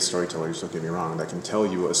great storytellers, don't get me wrong, that can tell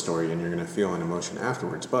you a story and you're going to feel an emotion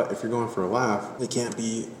afterwards. But if you're going for a laugh, it can't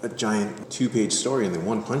be a giant 2-page story and then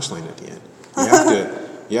one punchline at the end.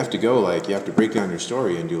 You have to go, like, you have to break down your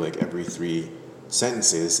story and do, like, every 3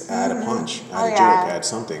 sentences, add a punch, add a joke, add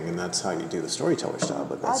something, and that's how you do the storyteller style.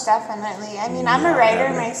 But that's, definitely. I mean, I'm a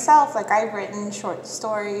writer myself. Like, I've written short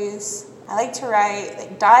stories. I like to write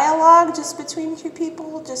like dialogue just between 2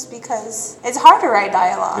 people, just because it's hard to write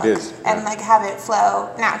dialogue. It is, and like have it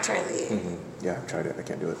flow naturally. Mm-hmm. Yeah, I've tried it. I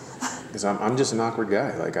can't do it because I'm just an awkward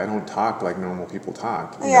guy. Like, I don't talk like normal people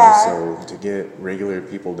talk. You know? So to get regular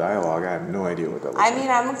people dialogue, I have no idea what that looks like. I mean,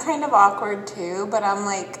 I'm kind of awkward too, but I'm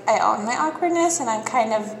like, I own my awkwardness, and I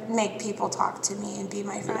kind of make people talk to me and be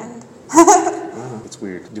my friend. It's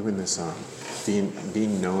weird doing this.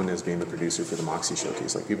 Being known as being the producer for the Moxie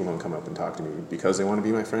Showcase. Like, people don't come up and talk to me because they want to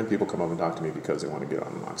be my friend. People come up and talk to me because they want to get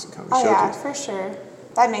on the Moxie Comedy Showcase. Yeah, for sure.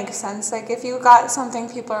 That makes sense. Like, if you got something,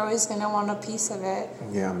 people are always going to want a piece of it.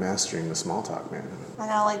 Yeah, I'm mastering the small talk, man. I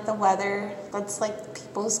know, like, the weather, that's, like,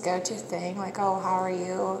 people's go-to thing. Like, oh, how are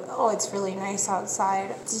you? Oh, it's really nice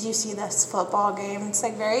outside. Did you see this football game? It's,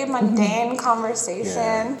 like, very mundane conversation.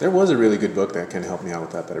 Yeah. There was a really good book that can help me out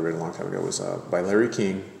with that I read a long time ago. It was by Larry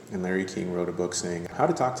King. And Larry King wrote a book saying how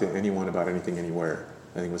to talk to anyone about anything, anywhere.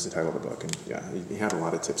 I think was the title of the book. And yeah, he had a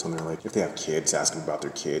lot of tips on there. Like, if they have kids, ask them about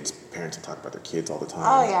their kids. Parents will talk about their kids all the time.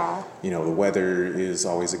 Oh, yeah. You know, the weather is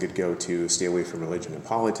always a good go-to. Stay away from religion and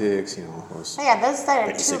politics. You know, those those are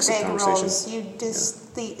 2 basics big of rules. You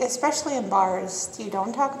just, especially in bars, you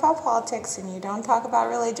don't talk about politics and you don't talk about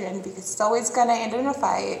religion because it's always going to end in a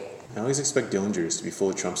fight. I always expect Dillinger's to be full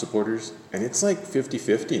of Trump supporters. And it's like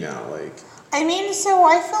 50-50 now. Like, I mean, so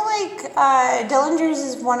I feel like Dillinger's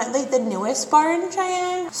is one of, like, the newest bar in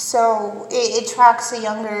Cheyenne. So it attracts a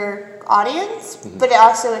younger audience, but it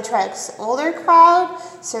also attracts older crowd.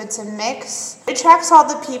 So it's a mix. It attracts all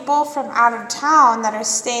the people from out of town that are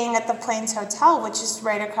staying at the Plains Hotel, which is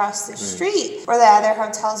right across the street, or the other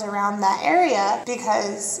hotels around that area,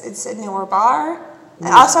 because it's a newer bar.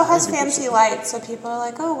 It also has fancy lights, so people are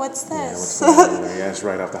like, oh, what's this? Yeah, what's going on there? Yeah, it's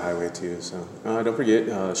right off the highway, too. So don't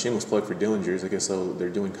forget, shameless plug for Dillinger's. I guess they're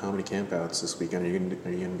doing comedy campouts this weekend. Are you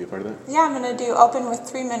going to be a part of that? Yeah, I'm going to do open with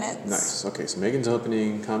 3 minutes. Nice. Okay, so Megan's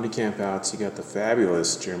opening comedy campouts. You got the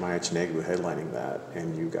fabulous Jeremiah Chinegbu headlining that,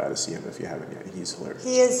 and you got to see him if you haven't yet. He's hilarious.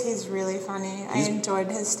 He's really funny. I enjoyed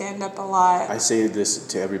his stand-up a lot. I say this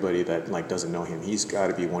to everybody that doesn't know him. He's got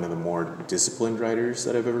to be one of the more disciplined writers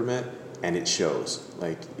that I've ever met. And it shows.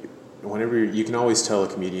 Like, whenever you can always tell a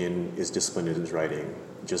comedian is disciplined in his writing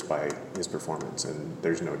just by his performance, and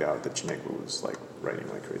there's no doubt that Chinegbu was like writing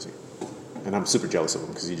like crazy. And I'm super jealous of him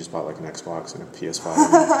because he just bought like an Xbox and a PS5.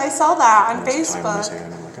 I saw that on Facebook. Time on his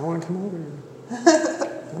hand. I'm like, I want to come over.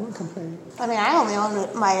 I want to come play. I mean, I only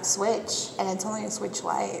own my Switch, and it's only a Switch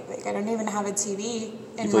Lite. Like, I don't even have a TV.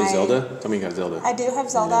 You play Zelda? Tell me you got Zelda. I do have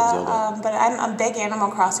Zelda. But I'm a big Animal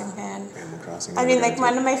Crossing fan. Animal Crossing. I mean, like,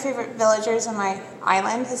 one of my favorite villagers on my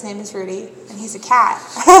island, his name is Rudy, and he's a cat.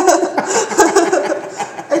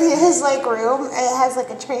 And his, like, room, it has, like,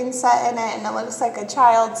 a train set in it, and it looks like a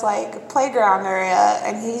child's, like, playground area,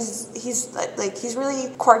 and he's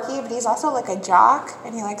really quirky, but he's also, like, a jock,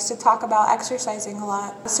 and he likes to talk about exercising a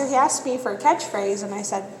lot. So he asked me for a catchphrase, and I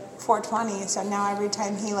said 420, so now every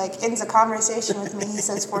time he, like, ends a conversation with me, he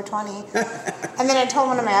says 420. And then I told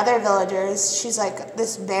one of my other villagers, she's, like,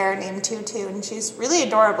 this bear named Tutu, and she's really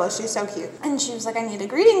adorable, she's so cute. And she was like, I need a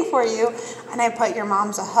greeting for you, and I put, your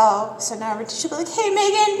mom's a hoe. So now every time she'll be like, hey,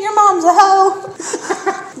 Megan, your mom's a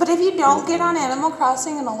hoe. But if you don't get on Animal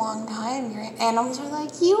Crossing in a long time, your animals are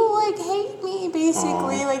like, you, like, hate me,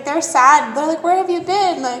 basically. Aww. Like, they're sad. They're like, where have you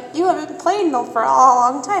been? Like, you haven't played for a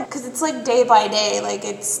long time. Because it's, like, day by day. Like,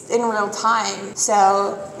 it's in real time.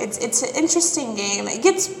 So it's an interesting game. It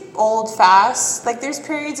gets old fast. Like, there's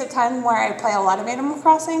periods of time where I play a lot of Animal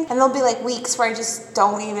Crossing, and there'll be, like, weeks where I just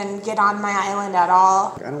don't even get on my island at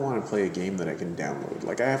all. I don't want to play a game that I can download.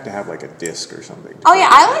 Like, I have to have, like, a disc or something. Oh, yeah,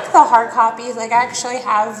 I like the hard copies. Like, I actually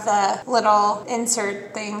have the little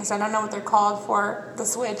insert things. I don't know what they're called for the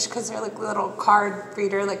Switch, because they're, like, little card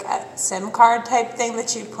reader, like a SIM card type thing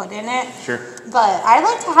that you put in it. Sure. But I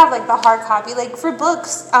like to have, like, the hard copy. Like, for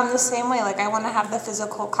books, I'm the same way. Like, I want to have the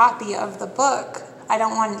physical copy of the book. I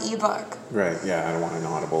don't want an ebook. Right, yeah, I don't want an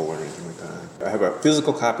Audible or anything like that. I have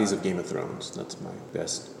physical copies of Game of Thrones. That's my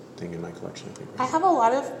best thing in my collection, I think. I have a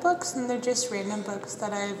lot of books, and they're just random books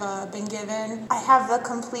that I've been given. I have the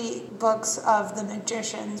complete books of The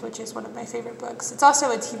Magicians, which is one of my favorite books. It's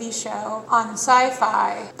also a TV show on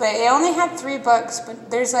Sci-Fi, but it only had 3 books,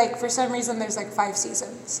 but there's like, for some reason, there's like 5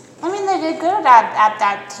 seasons. I mean, they did good at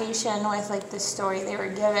adaptation with like the story they were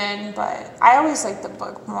given, but I always like the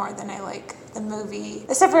book more than I like the movie.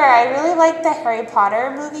 Except for I really like the Harry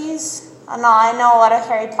Potter movies. I know a lot of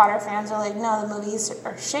Harry Potter fans are like, no, the movies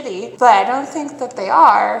are shitty, but I don't think that they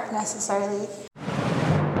are necessarily.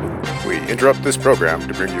 We interrupt this program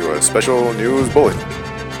to bring you a special news bulletin.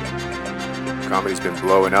 Comedy's been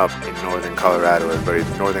blowing up in northern Colorado. Everybody,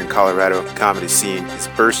 the northern Colorado comedy scene is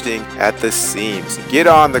bursting at the seams. Get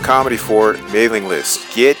on the Comedy Fort mailing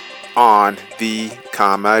list. Get on the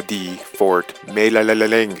Comedy Fort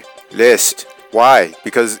mailing list. Why?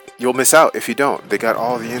 Because you'll miss out if you don't. They got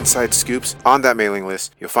all the inside scoops on that mailing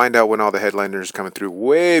list. You'll find out when all the headliners are coming through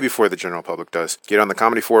way before the general public does. Get on the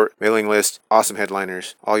Comedy Fort mailing list. Awesome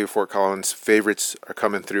headliners. All your Fort Collins favorites are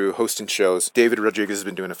coming through, hosting shows. David Rodriguez has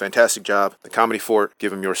been doing a fantastic job. The Comedy Fort,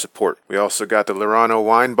 give him your support. We also got the Lorano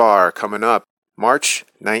Wine Bar coming up March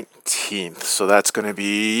 19th. So that's going to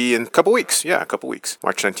be in a couple weeks. Yeah, a couple weeks.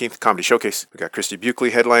 March 19th, Comedy Showcase. We got Christy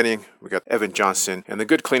Buckley headlining. We got Evan Johnson and the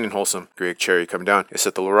good, clean, and wholesome Greg Cherry coming down. It's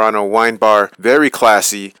at the Lorano Wine Bar. Very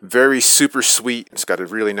classy, very super sweet. It's got a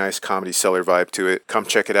really nice comedy cellar vibe to it. Come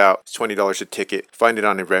check it out. It's $20 a ticket. Find it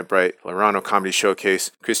on Eventbrite. Lorano Comedy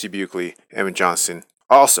Showcase. Christy Buckley, Evan Johnson.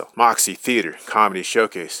 Also, Moxie Theater Comedy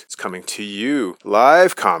Showcase is coming to you.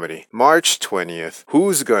 Live comedy, March 20th.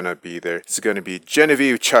 Who's gonna be there? It's gonna be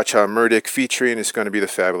Genevieve Cha-Cha Murdoch featuring. It's gonna be the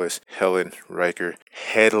fabulous Helen Riker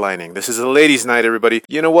headlining. This is a ladies' night, everybody.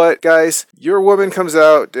 You know what, guys? Your woman comes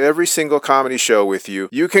out to every single comedy show with you.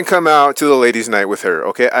 You can come out to the ladies' night with her,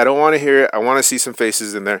 okay? I don't want to hear it. I want to see some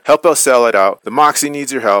faces in there. Help us sell it out. The Moxie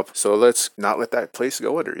needs your help, so let's not let that place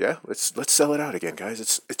go under, yeah? Let's sell it out again,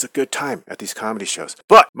 guys. It's a good time at these comedy shows.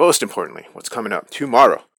 But most importantly, what's coming up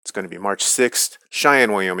tomorrow? It's going to be March 6th.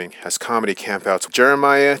 Cheyenne, Wyoming has comedy campouts.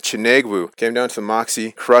 Jeremiah Chinegwu came down to the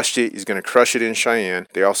Moxie, crushed it. He's going to crush it in Cheyenne.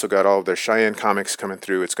 They also got all of their Cheyenne comics coming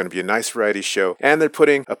through. It's going to be a nice variety show. And they're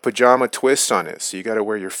putting a pajama twist on it. So you got to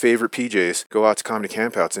wear your favorite PJs. Go out to comedy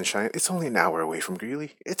campouts in Cheyenne. It's only an hour away from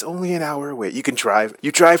Greeley. It's only an hour away. You can drive.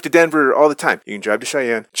 You drive to Denver all the time. You can drive to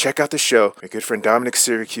Cheyenne. Check out the show. My good friend Dominic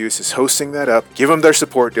Syracuse is hosting that up. Give them their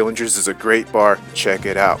support. Dillinger's is a great bar. Check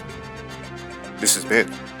it out. This has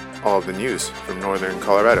been all of the news from Northern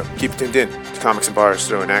Colorado. Keep tuned in to Comics and Bars,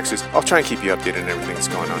 Throwing Axes. I'll try and keep you updated on everything that's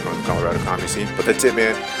going on in Northern Colorado comedy scene. But that's it,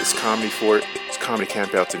 man. It's Comedy Fort. It's comedy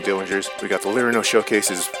campouts in Dillinger's. We got the Lirino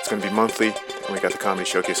showcases. It's going to be monthly. And we got the comedy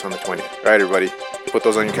showcase on the 20th. All right, everybody. Put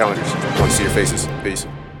those on your calendars. I want to see your faces. Peace.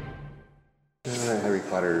 Harry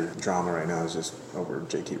Potter drama right now is just over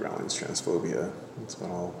J.K. Rowling's transphobia. That's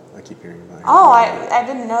about all I keep hearing about. Oh, I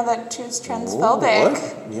didn't know that she was transphobic.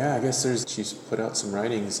 What? Yeah, I guess she's put out some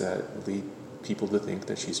writings that lead people to think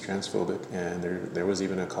that she's transphobic, and there was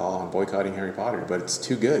even a call on boycotting Harry Potter, but it's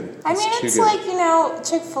too good. It's like, you know,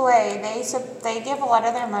 Chick-fil-A, they give a lot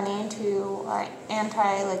of their money to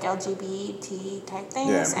anti-LGBT type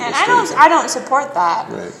things, and I don't support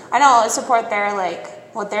that. Right. I don't support their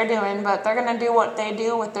what they're doing, but they're gonna do what they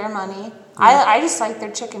do with their money. Yeah. I just like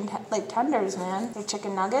their chicken tenders, man. Their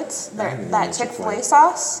chicken nuggets, that Chick-fil-A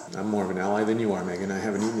sauce. I'm more of an ally than you are, Megan. I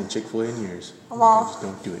haven't eaten Chick-fil-A in years. Well, just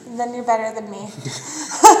don't do it. Then you're better than me.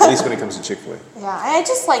 At least when it comes to Chick-fil-A. Yeah, I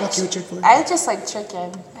just like Chick-fil-A. I just like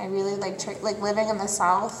chicken. I really like living in the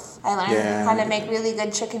South. I learned how to make really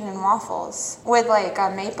good chicken and waffles with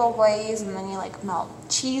a maple glaze, and then you melt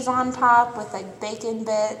cheese on top with bacon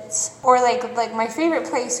bits. Or my favorite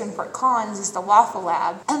place in Fort Collins is the Waffle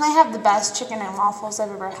Lab, and they have the best chicken and waffles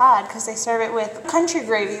I've ever had because they serve it with country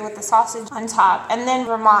gravy with the sausage on top, and then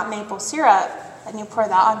Vermont maple syrup, and you pour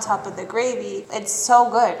that on top of the gravy. It's so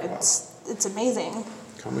good. It's amazing.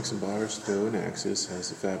 Comics and Bars, Throwing Axes has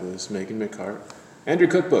the fabulous Megan McHart and her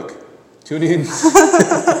cookbook. Tune in.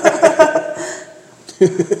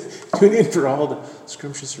 Tune in for all the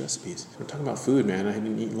scrumptious recipes. We're talking about food, man. I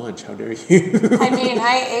didn't eat lunch. How dare you? I mean,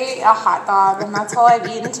 I ate a hot dog, and that's all I've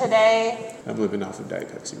eaten today. I'm living off of Diet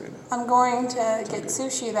Pepsi right now. I'm going to get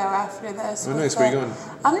sushi, though, after this. Oh, nice. Where are you going?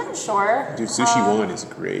 I'm not sure. Dude, Sushi One is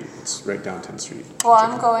great. It's right down 10th Street. Well,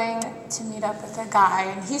 I'm going to meet up with a guy,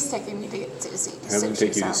 and he's taking me to get sushi. Have him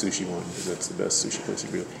take you to Sushi One, because that's the best sushi place in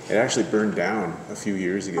Greeley. It actually burned down a few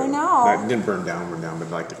years ago. I know. It didn't burn down,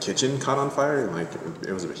 but the kitchen caught on fire, and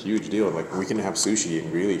it was a huge deal. We couldn't have sushi in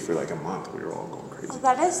Greeley for a month. We were all going crazy. crazy.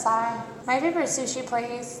 That is sad. My favorite sushi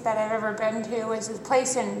place that I've ever been to was a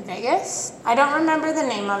place in Vegas. I don't remember the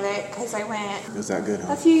name of it because I went It was that good,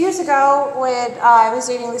 huh? a few years ago when I was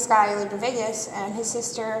dating this guy who lived in Vegas, and his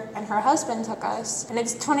sister and her husband took us. And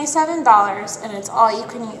it's $27, and it's all you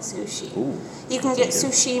can eat sushi. Ooh, you can that get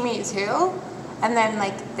sounds sushimi too. And then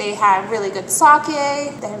they had really good sake.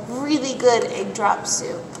 They had really good egg drop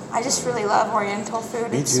soup. I just really love Oriental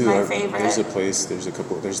food. Me It's too. my favorite.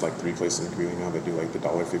 There's like 3 places in Greeley now that do like the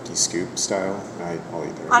 $1.50 scoop style. I'll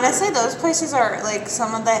eat there. Honestly, those places are like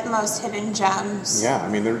some of the most hidden gems. Yeah, I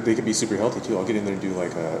mean they could be super healthy too. I'll get in there and do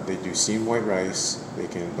they do steamed white rice.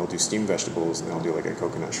 They'll do steamed vegetables, and they'll do like a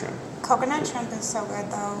coconut shrimp. Coconut shrimp is so good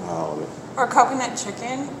though. I love it. Or coconut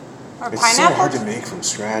chicken. Or It's pineapple. so hard to make from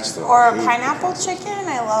scratch though. Or I hate pineapple it. chicken.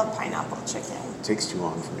 I love pineapple chicken. It takes too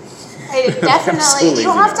long for me. I so definitely, lazy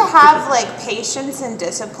you have to now. have like patience and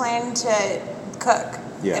discipline to cook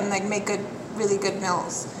Yeah. and like make really good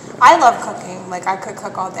meals. I love cooking. Like I could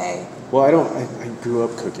cook all day. Well, I grew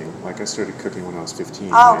up cooking. Like I started cooking when I was 15.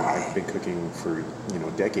 Oh, and okay. I've been cooking for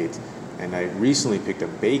decades, and I recently picked up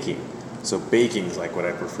baking. So baking is like what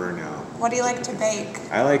I prefer now. What do you like to bake?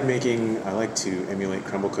 I like to emulate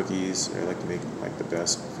crumble cookies. I like to make like the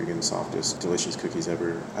best, freaking softest, delicious cookies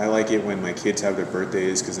ever. I like it when my kids have their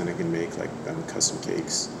birthdays because then I can make like them custom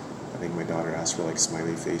cakes. I think my daughter asked for like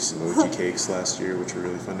smiley face emoji cakes last year, which were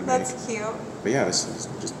really fun to make. That's cute. But yeah, this is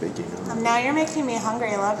just baking. I don't know. Now you're making me hungry.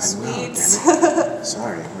 I love I know, sweets. damn it.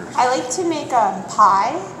 Sorry. I like to make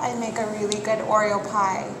pie. I make a really good Oreo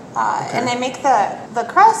pie. And I make the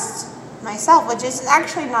crust myself, which is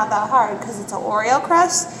actually not that hard because it's an Oreo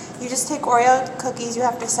crust. You just take Oreo cookies. You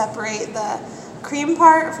have to separate the cream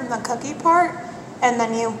part from the cookie part. And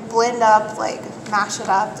then you blend up, mash it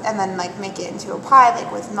up, and then make it into a pie,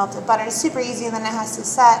 with melted butter. It's super easy, and then it has to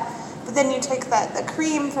set. But then you take the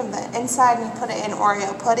cream from the inside and you put it in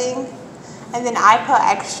Oreo pudding. And then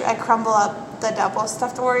I crumble up the double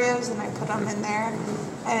stuffed Oreos and I put them in there.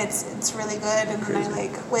 And it's really good. And then I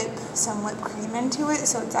whip some whipped cream into it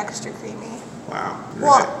so it's extra creamy. Wow.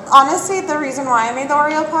 Well, honestly, the reason why I made the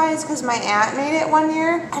Oreo pie is because my aunt made it one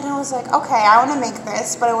year, and I was like, okay, I want to make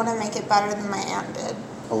this, but I want to make it better than my aunt did.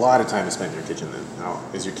 A lot of time is spent in your kitchen then. How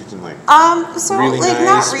is your kitchen So really nice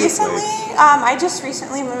not with, recently. I just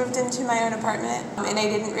recently moved into my own apartment, and I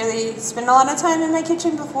didn't really spend a lot of time in my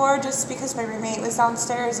kitchen before, just because my roommate was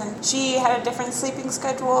downstairs and she had a different sleeping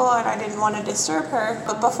schedule, and I didn't want to disturb her.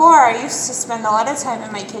 But before, I used to spend a lot of time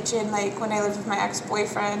in my kitchen, when I lived with my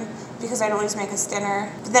ex-boyfriend, because I'd always make us dinner.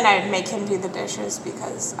 But then I'd make him do the dishes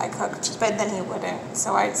because I cooked, but then he wouldn't.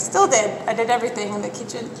 So I still did. I did everything in the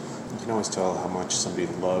kitchen. You can always tell how much somebody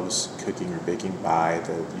loves cooking or baking by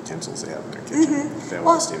the utensils they have in their kitchen. They have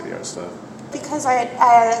all the state-of-the-art stuff. Because I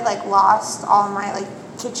lost all my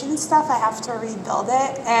kitchen stuff, I have to rebuild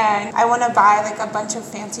it, and I want to buy a bunch of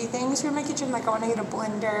fancy things for my kitchen. I want to get a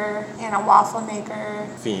blender and a waffle maker.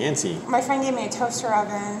 Fancy. My friend gave me a toaster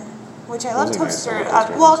oven, which I love Those are nice. toaster. I love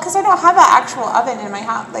toaster Well, ovens. because I don't have an actual oven in my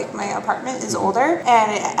house. My apartment is older,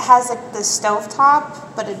 and it has the stove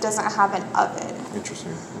top, but it doesn't have an oven.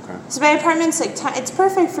 Interesting. Okay. So my apartment's it's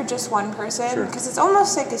perfect for just one person Sure. because it's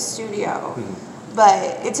almost like a studio.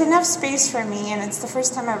 But it's enough space for me, and it's the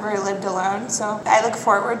first time I've ever lived alone, so I look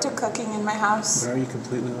forward to cooking in my house. But are you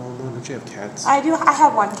completely all alone? Don't you have cats? I do. I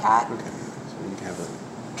have one cat, Okay. So you can have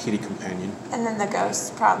a kitty companion. and then the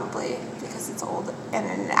ghost probably because it's old and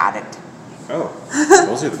in an attic. Oh,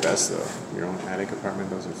 those are the best though. Your own attic apartment,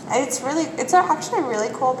 those are fun. It's actually a really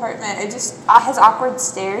cool apartment. It just has awkward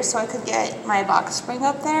stairs, so I could get my box spring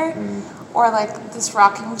up there, or this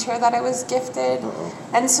rocking chair that I was gifted. Uh-oh.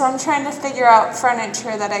 And so I'm trying to figure out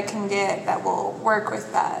furniture that I can get that will work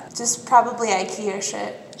with that. Just probably IKEA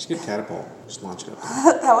shit. Just get a catapult. Just launch it up.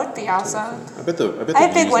 That would be awesome. I bet the I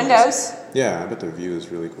have big view's windows. nice. Yeah, I bet the view is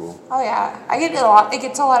really cool. Oh yeah, I get a lot. It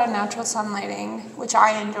gets a lot of natural sunlighting, which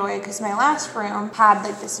I enjoy because my last room had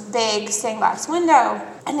this big stained glass window,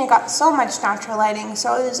 and it got so much natural lighting.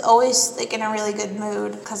 So I was always in a really good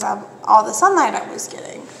mood because of all the sunlight I was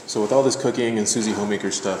getting. So with all this cooking and Susie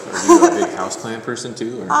Homemaker stuff, are you a big houseplant person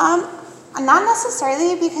too? Or? Not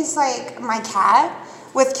necessarily because my cat.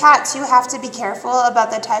 With cats, you have to be careful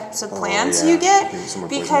about the types of plants you get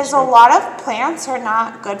because a lot of plants are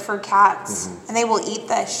not good for cats, and they will eat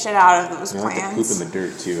the shit out of those They like to plants. poop in the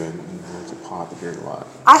dirt too, and to pot the dirt a lot.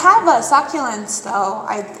 I have succulents though.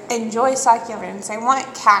 I enjoy succulents. I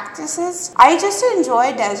want cactuses. I just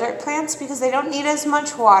enjoy desert plants because they don't need as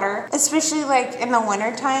much water, especially like in the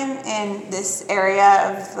wintertime in this area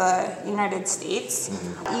of the United States.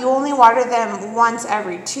 Mm-hmm. You only water them once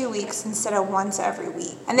every 2 weeks instead of once every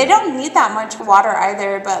week. And they don't need that much water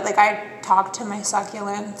either, but like I talk to my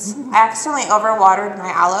succulents. Mm-hmm. I accidentally overwatered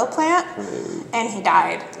my aloe plant and he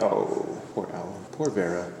died. Oh, poor Alan. Poor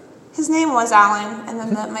Vera. His name was Alan, and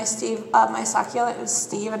then my succulent was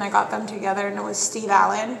Steve, and I got them together, and it was Steve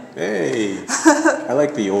Allen. Hey, I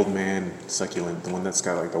like the old man succulent, the one that's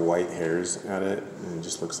got like the white hairs at it, and it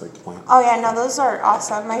just looks like a plant. Oh yeah, no, those are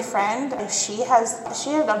awesome. My friend, she had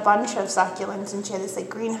a bunch of succulents, and she had this like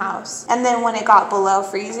greenhouse. And then when it got below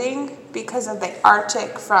freezing, because of the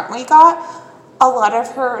Arctic front we got, a lot of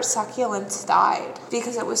her succulents died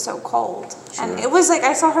because it was so cold. Sure. And it was like,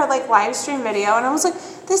 I saw her like live stream video and I was like,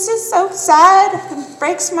 this is so sad. It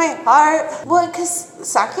breaks my heart. Well, because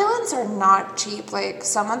succulents are not cheap. Like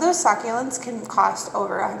some of those succulents can cost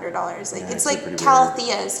over $100. Like it's like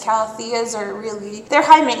calatheas. Calatheas are really, they're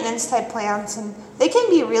high maintenance type plants and they can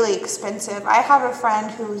be really expensive. I have a friend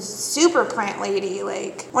who's super plant lady.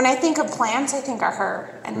 Like when I think of plants, I think of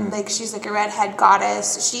her. And like she's like a redhead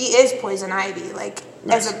goddess. She is poison ivy, like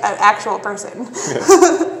as an actual person.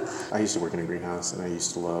 Yeah. I used to work in a greenhouse, and I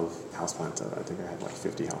used to love houseplants. I think I had like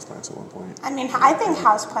 50 houseplants at one point. I mean, I think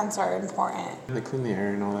houseplants are important. They clean the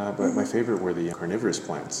air and all that, but my favorite were the carnivorous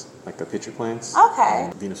plants, like the pitcher plants. Okay.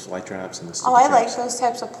 Venus flytraps and the I like those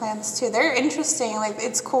types of plants too. They're interesting. Like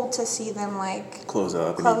it's cool to see them like close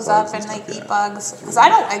up and like eat bugs. Because I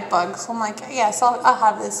don't like bugs. So I'm like, yes, I'll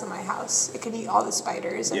have this in my house. It could eat all the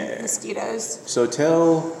spiders and mosquitoes. So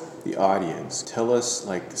tell the audience, tell us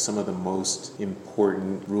like some of the most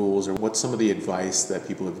important rules or what's some of the advice that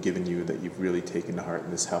people have given you that you've really taken to heart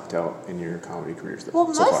and has helped out in your comedy careers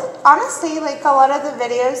so far. Honestly, like a lot of the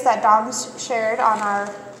videos that Dom's shared on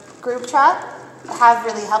our group chat have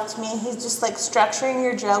really helped me. He's just like structuring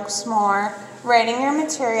your jokes more, writing your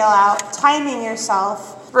material out, timing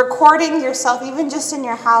yourself, recording yourself even just in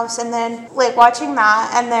your house, and then like watching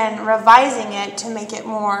that and then revising it to make it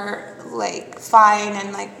more like fine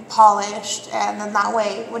and like polished, and then that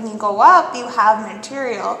way when you go up you have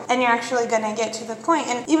material and you're actually going to get to the point.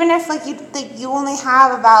 And even if like you only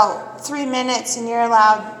have about 3 minutes and you're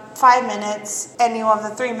allowed 5 minutes and you have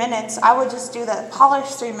the 3 minutes, I would just do the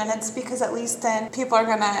polished 3 minutes because at least then people are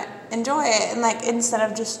gonna enjoy it, and like instead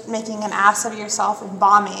of just making an ass of yourself and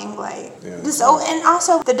bombing and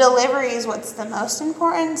also the delivery is what's the most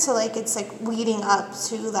important. So like it's like leading up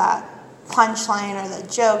to that punchline or the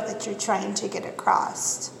joke that you're trying to get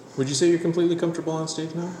across. Would you say you're completely comfortable on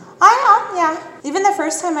stage now? I am, yeah. Even the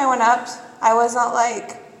first time I went up, I wasn't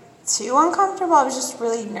like too uncomfortable. I was just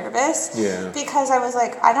really nervous. Yeah. Because I was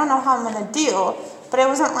like, I don't know how I'm gonna do, but I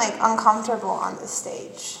wasn't like uncomfortable on the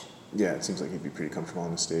stage. Yeah, it seems like you'd be pretty comfortable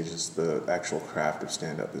on the stage. It's the actual craft of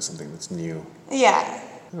stand-up is something that's new. Yeah.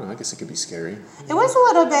 I don't know, I guess it could be scary. It was a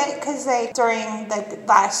little bit because during like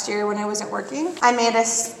last year when I wasn't working, I made a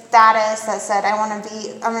status that said I'm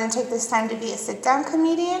going to take this time to be a sit-down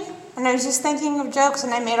comedian. And I was just thinking of jokes,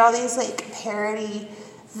 and I made all these like parody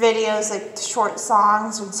videos, like short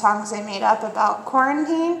songs and songs I made up about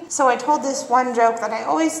quarantine. So I told this one joke that I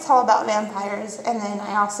always tell about vampires, and then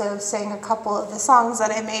I also sang a couple of the songs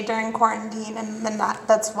that I made during quarantine, and then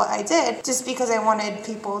that's what I did, just because I wanted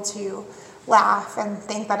people to laugh and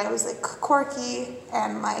think that it was like quirky,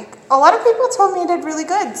 and like a lot of people told me I did really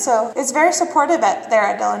good, so it's very supportive there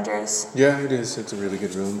at Dillinger's. Yeah, it is. It's a really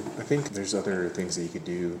good room. I think there's other things that you could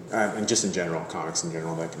do, and just in general, comics in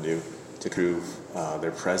general, that can do to prove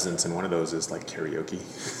their presence, and one of those is like karaoke.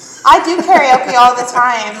 I do karaoke all the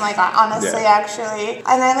time, like honestly, actually,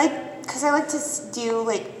 and because I like to do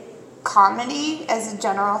like comedy as a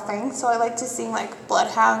general thing, so I like to sing like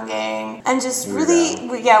Bloodhound Gang and just Weird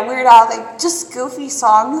Al, like just goofy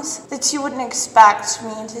songs that you wouldn't expect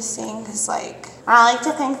me to sing, because like I like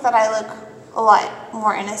to think that I look a lot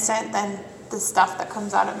more innocent than the stuff that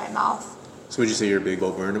comes out of my mouth. So would you say you're a big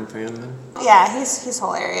Bo Burnham fan then? Yeah, he's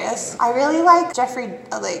hilarious. I really like Jeff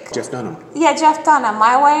Dunham. Yeah, Jeff Dunham.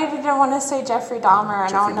 Why did I want to say Jeffrey Dahmer? I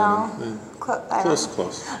don't know. Yeah. Close.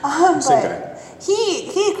 Same guy.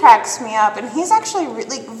 He cracks me up, and he's actually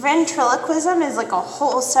like ventriloquism is like a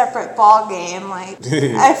whole separate ball game. Like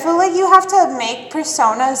I feel like you have to make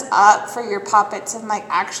personas up for your puppets and like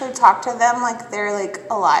actually talk to them like they're like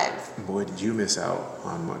alive. Boy, did you miss out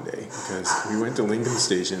on Monday, because we went to Lincoln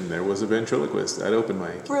Station. There was a ventriloquist at open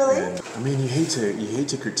mic. Really? And, I mean, you hate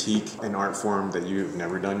to critique an art form that you've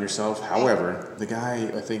never done yourself. However, the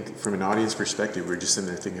guy, I think, from an audience perspective, we're just sitting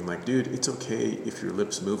there thinking like, dude, it's okay if your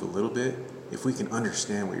lips move a little bit, if we can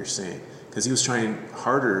understand what you're saying. Because he was trying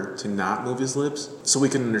harder to not move his lips so we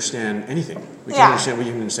can understand anything. We can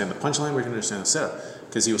understand the punchline, we can understand the setup.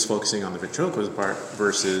 Because he was focusing on the ventriloquist part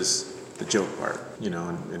versus the joke part,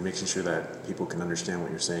 and making sure that people can understand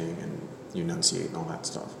what you're saying and you enunciate and all that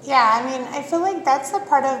stuff. Yeah, I mean, I feel like that's the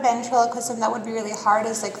part of ventriloquism that would be really hard,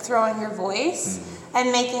 is like throwing your voice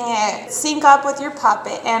and making it sync up with your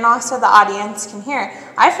puppet, and also the audience can hear.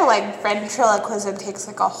 I feel like ventriloquism takes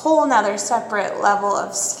like a whole nother separate level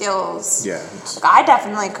of skills. Yeah. Like, I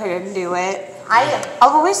definitely couldn't do it. I've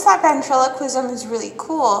always thought ventriloquism is really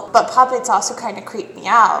cool, but puppets also kind of creep me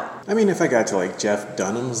out. I mean, if I got to like Jeff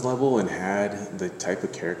Dunham's level and had the type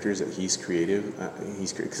of characters that he's creative,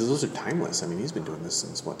 because those are timeless. I mean, he's been doing this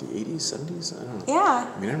since what, the 80s, 70s? I don't know.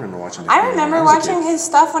 Yeah. I mean, I remember watching. I remember watching his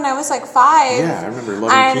stuff when I was like 5. Yeah, I remember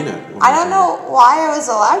loving Peanut. I don't know why I was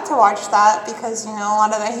allowed to watch that, because a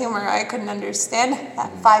lot of the humor I couldn't understand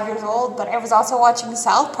at 5 years old. But I was also watching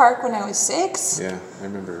South Park when I was 6. Yeah, I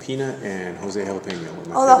remember Peanut and Jose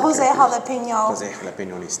Jalapeno. Oh, the Jose Jalapeno. Jose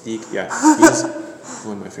Jalapeno on his stick. Yeah, he's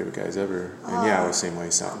one of my favorite guys ever. And yeah, I was the same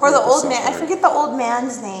way. Or the old man. I forget the old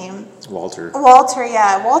man's name. Walter. Walter,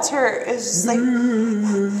 yeah. Walter is like,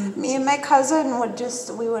 me and my cousin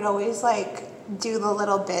we would always like do the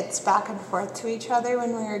little bits back and forth to each other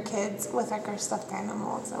when we were kids with like our stuffed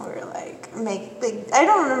animals, and we were like I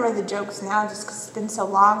don't remember the jokes now just because it's been so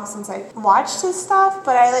long since I watched his stuff,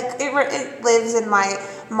 but I like it lives in my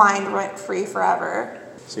mind rent free forever.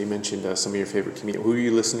 So you mentioned some of your favorite comedians. Who are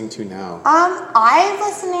you listening to now? I'm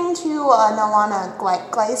listening to Nolana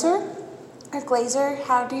Glazer. Or Glazer,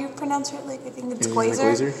 how do you pronounce her? Like, I think it's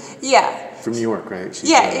Glazer. Glazer? Yeah. From New York, right?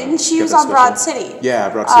 She's, and she was on Broad City. Yeah,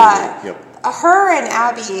 Broad City. Yep. Her and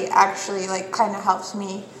Abby actually like kind of helps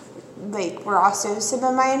me. Like, were also some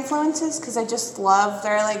of my influences, because I just love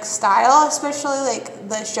their like style, especially like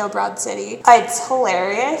the show Broad City. It's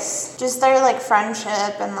hilarious, just their like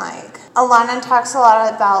friendship, and like Alana talks a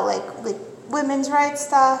lot about like women's rights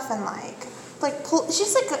stuff, and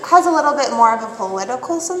she's like has a little bit more of a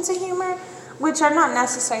political sense of humor, which I'm not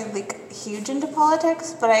necessarily like huge into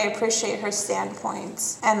politics, but I appreciate her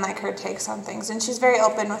standpoints and like her takes on things, and she's very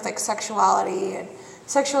open with like sexuality and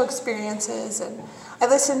sexual experiences. And I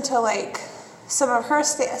listened to like some of her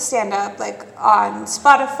stand-up like on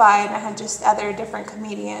Spotify, and I had just other different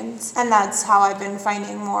comedians, and that's how I've been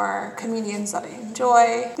finding more comedians that I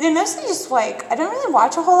enjoy. But I mostly just like, I don't really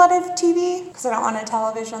watch a whole lot of TV because I don't want a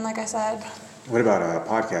television, like I said. What about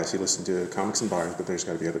podcasts? You listen to Comics and Bars, but there's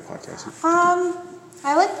got to be other podcasts.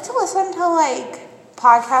 I like to listen to like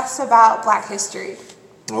podcasts about Black history.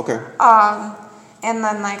 Okay. And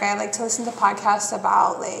then like I like to listen to podcasts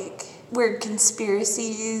about like weird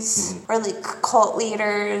conspiracies, or like cult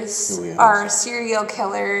leaders, or serial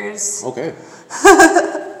killers. Okay.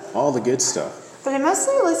 All the good stuff. But I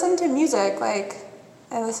mostly listen to music. Like,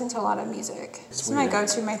 I listen to a lot of music. It's my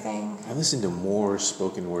go-to, my thing. I listen to more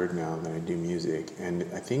spoken word now than I do music, and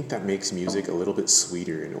I think that makes music a little bit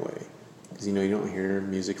sweeter in a way. Because, you don't hear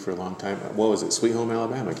music for a long time. What was it? Sweet Home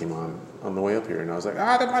Alabama came on the way up here, and I was like,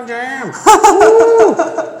 that's my jam!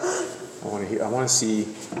 I want to see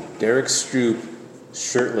Derek Stroop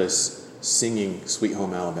shirtless singing Sweet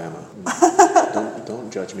Home Alabama.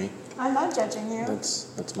 Don't judge me. I'm not judging you.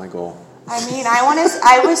 That's my goal. I mean,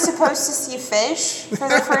 I was supposed to see Fish for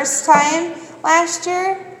the first time last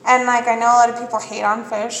year. And, like, I know a lot of people hate on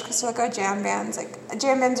Fish because they're like, oh, jam bands. Like,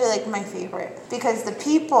 jam bands are, like, my favorite. Because the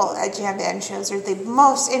people at jam band shows are the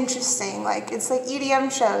most interesting. Like, it's like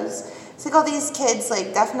EDM shows. It's like all these kids,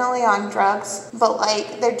 like, definitely on drugs. But,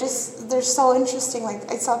 like, they're so interesting.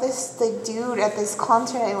 Like, I saw this, like, dude at this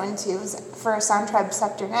concert I went to. It was for Soundtribe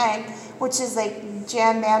Sector 9, which is, like,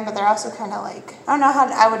 jam band, but they're also kind of, like, I don't know how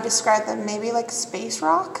I would describe them. Maybe, like, space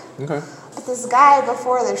rock. Okay. But this guy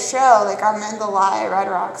before the show, like on the Lie, Red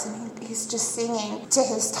Rocks, and he's just singing to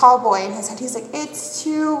his tall boy in his head. He's like, it's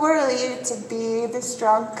too early to be this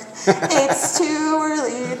drunk. It's too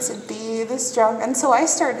early to be this drunk. And so I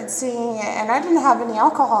started singing it, and I didn't have any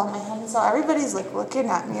alcohol in my hand, so everybody's like looking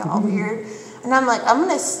at me all weird. And I'm like, I'm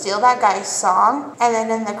going to steal that guy's song. And then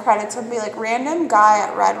in the credits, I'll be like, random guy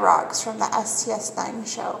at Red Rocks from the STS9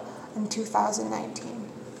 show in 2019.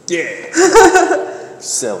 Yeah.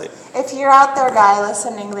 Sell it. If you're out there, guy,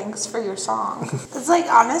 listening, thanks for your song. It's like,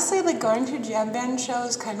 honestly, like going to a jam band show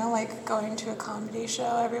is kind of like going to a comedy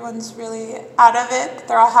show. Everyone's really out of it.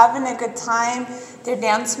 They're all having a good time. Their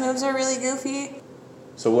dance moves are really goofy.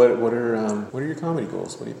 So what are your comedy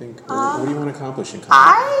goals? What do you think? What do you want to accomplish in comedy?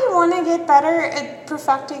 I want to get better at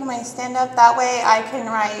perfecting my stand-up. That way I can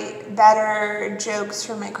write better jokes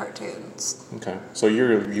for my cartoons. Okay. So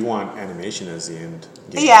you want animation as the end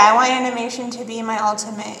game? Yeah, I want animation to be my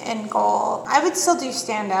ultimate end goal. I would still do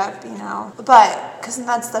stand-up, but because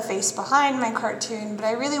that's the face behind my cartoon, but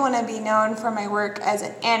I really want to be known for my work as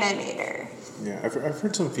an animator. Yeah, I've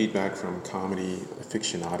heard some feedback from comedy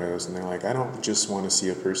aficionados, and they're like, I don't just want to see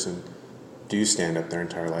a person do stand-up their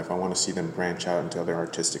entire life. I want to see them branch out into other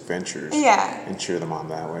artistic ventures and cheer them on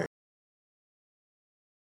that way.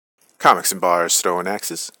 Comics and Bars Throwing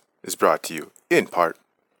Axes is brought to you, in part,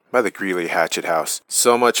 by the Greeley Hatchet House.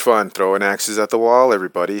 So much fun throwing axes at the wall,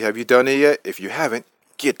 everybody. Have you done it yet? If you haven't,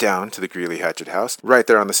 get down to the Greeley Hatchet House, right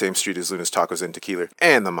there on the same street as Luna's Tacos and Tequila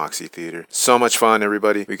and the Moxie Theater. So much fun,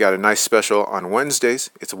 everybody. We got a nice special on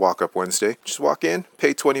Wednesdays. It's a walk-up Wednesday. Just walk in,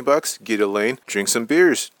 pay $20, get a lane, drink some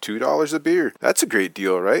beers. $2 a beer. That's a great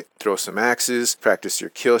deal, right? Throw some axes, practice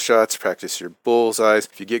your kill shots, practice your bullseyes.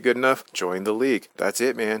 If you get good enough, join the league. That's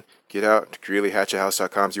it, man. Get out to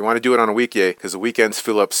GreeleyHatchetHouse.com. You want to do it on a weekday because the weekends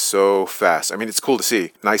fill up so fast. I mean, it's cool to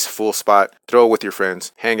see. Nice full spot. Throw it with your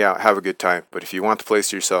friends. Hang out. Have a good time. But if you want the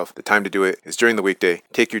place to yourself, the time to do it is during the weekday.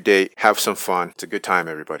 Take your date. Have some fun. It's a good time,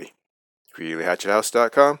 everybody.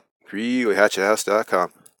 GreeleyHatchetHouse.com.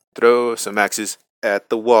 GreeleyHatchetHouse.com. Throw some axes at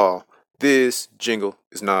the wall. This jingle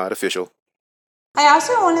is not official. I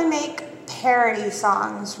also want to make parody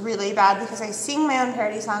songs really bad because I sing my own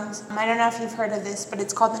parody songs. I don't know if you've heard of this, but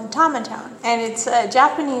it's called an automaton. And it's a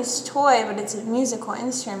Japanese toy, but it's a musical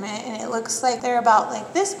instrument. And it looks like they're about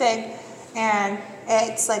like this big. And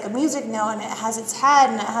it's like a music note, and it has its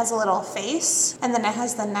head, and it has a little face. And then it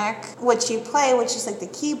has the neck, which you play, which is like the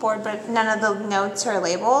keyboard, but none of the notes are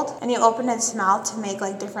labeled. And you open its mouth to make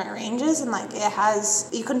like different ranges, and like it has,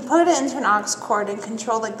 you can put it into an aux cord and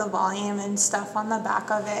control like the volume and stuff on the back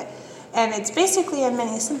of it. And it's basically a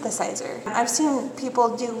mini synthesizer. I've seen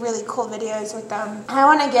people do really cool videos with them. I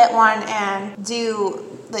want to get one and do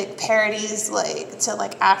like parodies like to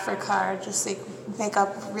like Africa, or just like make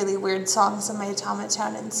up really weird songs on my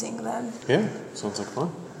automaton and sing them. Yeah, sounds like fun.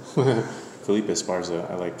 Felipe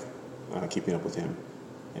Esparza, I like keeping up with him,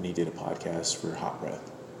 and he did a podcast for Hot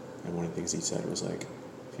Breath. And one of the things he said was like,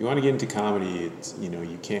 if you want to get into comedy, it's,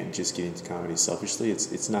 you can't just get into comedy selfishly.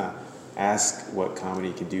 It's not ask what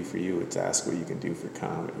comedy can do for you, it's ask what you can do for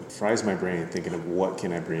comedy. It fries my brain thinking of what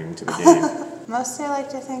can I bring to the game. Mostly I like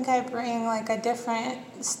to think I bring like a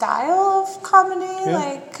different style of comedy,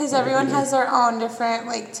 because everyone has their own different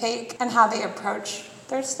like take and how they approach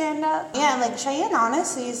their stand-up. Yeah, like Cheyenne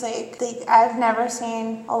honestly is like I've never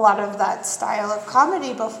seen a lot of that style of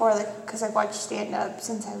comedy before, like because I've watched stand-up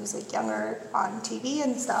since I was like younger on TV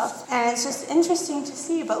and stuff, and it's just interesting to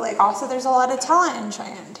see. But like also there's a lot of talent in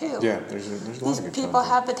Cheyenne too. Yeah, there's a lot of good people talent.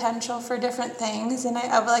 Have potential for different things, and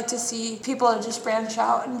I would like to see people just branch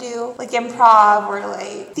out and do like improv or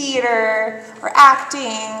like theater or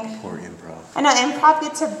acting. Or improv. I know improv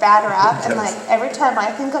gets a bad rap, and like every time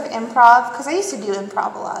I think of improv, because I used to do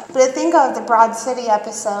improv a lot, but I think of the Broad City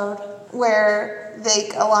episode where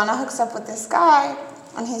like Alana hooks up with this guy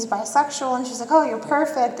and he's bisexual, and she's like, oh, you're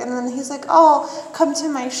perfect, and then he's like, oh, come to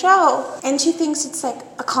my show, and she thinks it's like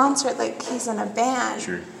a concert, like he's in a band.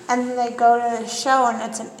 Sure. And then they go to the show, and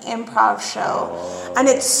it's an improv show. And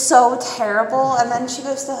it's so terrible. And then she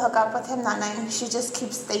goes to hook up with him that night, and she just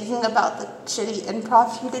keeps thinking about the shitty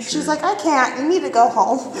improv she did. Sure. She's like, I can't. You need to go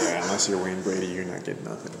home. Yeah, unless you're Wayne Brady, you're not getting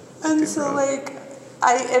nothing. And so, like,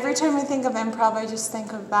 every time I think of improv, I just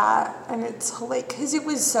think of that. And it's, like, because it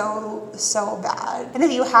was so bad. And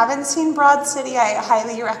if you haven't seen Broad City, I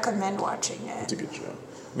highly recommend watching it. It's a good show.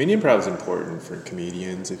 I mean, improv is important for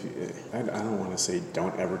comedians. I don't want to say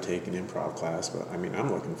don't ever take an improv class, but I mean, I'm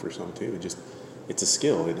looking for some too. It's a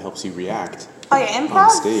skill. It helps you react improv, on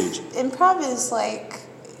stage. Improv is like,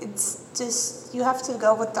 it's just, you have to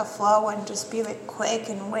go with the flow and just be like quick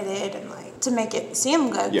and witted and like to make it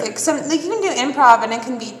seem good. Yeah. Like you can do improv and it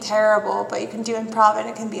can be terrible, but you can do improv and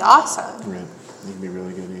it can be awesome. Right. You can be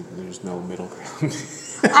really good. There's no middle ground.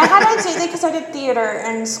 I had to do that because I did theater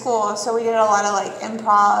in school, so we did a lot of like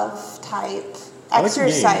improv type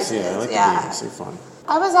exercises. I like the games. They're fun.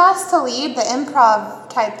 I was asked to lead the improv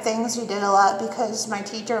type things we did a lot because my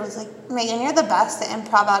teacher was like, Megan, you're the best at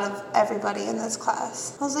improv out of everybody in this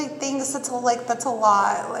class. I was like, thanks, that's a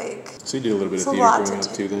lot. Like, so you did a little bit of it's a theater lot growing to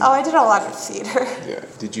up do. too then? Oh, I did a lot of theater. Yeah.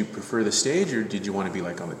 Did you prefer the stage or did you want to be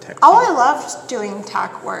like on the tech Oh, team? I loved doing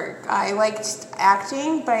tech work. I liked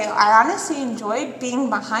acting, but I honestly enjoyed being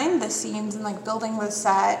behind the scenes and like building the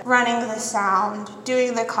set, running the sound,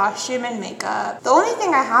 doing the costume and makeup. The only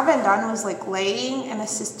thing I haven't done was like lighting and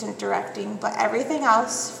assistant directing, but everything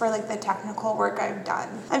else for like the technical work I've done.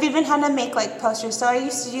 I've even had to make like posters. So I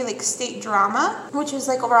used to do like state drama, which was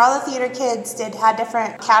like where all the theater kids had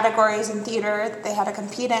different categories in theater that they had to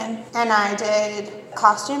compete in. And I did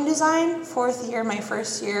costume design, 4th year, my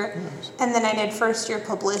first year. Nice. And then I did 1st year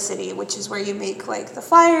publicity, which is where you make like the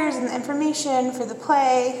flyers and the information for the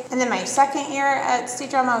play. And then my 2nd year at state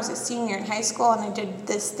drama, I was a senior in high school, and I did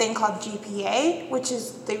this thing called GPA, which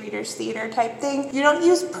is the Reader's Theater type thing. You don't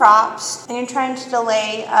use props, and you're trying to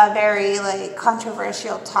delay a very like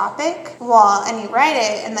controversial topic and you write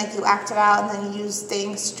it and like you act it out, and then you use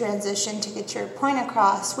things to transition to get your point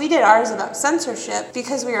across. We did ours about censorship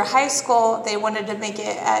because we were high school. They wanted to make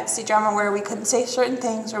it at state drama where we couldn't say certain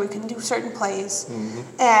things or we couldn't do certain plays.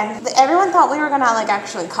 And everyone thought we were gonna like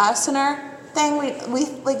actually cuss in our thing. We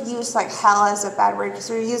like used like hell as a bad word because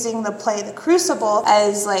we were using the play The Crucible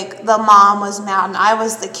as like the mom was mad and I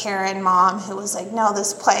was the Karen mom who was like, no,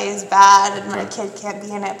 this play is bad and my kid can't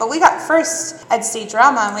be in it. But we got first at state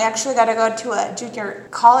drama, and we actually got to go to a junior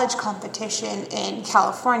college competition in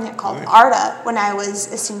California called ARTA when I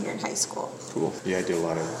was a senior in high school. Cool. Yeah, I did a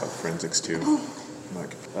lot of forensics too.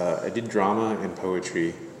 Like, I did drama and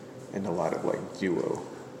poetry and a lot of like duo,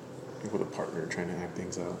 like with a partner trying to act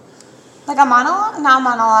things out. Like a monologue? Not a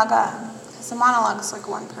monologue, because a monologue is like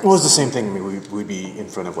one person. Well, it's the same thing. I mean, we'd be in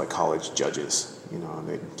front of like college judges, you know, and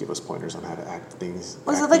they'd give us pointers on how to act things.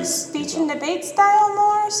 Was it like speech and debate style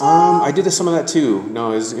more so? I did some of that too.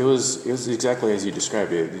 No, it was exactly as you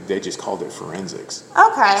described it. They just called it forensics.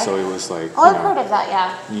 Okay. So it was like, I've heard of that,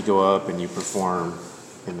 yeah. You go up and you perform,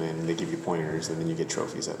 and then they give you pointers, and then you get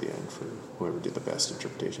trophies at the end for whoever did the best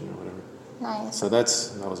interpretation or whatever. Nice. So that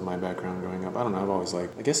was my background growing up. I don't know. I've always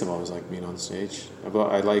liked being on stage. I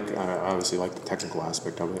obviously like the technical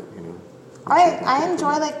aspect of it. You know. I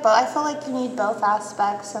enjoy like both. I feel like you need both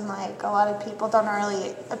aspects, and like a lot of people don't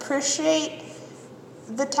really appreciate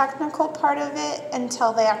the technical part of it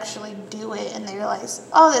until they actually do it and they realize,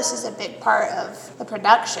 oh, this is a big part of the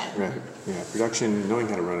production. Right. Yeah. Production. Knowing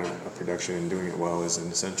how to run a production and doing it well is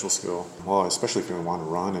an essential skill. Well, especially if you want to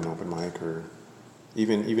run an open mic or.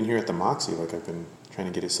 Even here at the Moxie, like I've been trying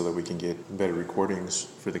to get it so that we can get better recordings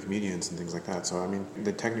for the comedians and things like that. So, I mean,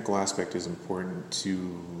 the technical aspect is important to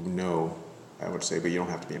know, I would say, but you don't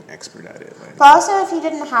have to be an expert at it. Like. But also, if you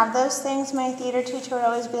didn't have those things, my theater teacher would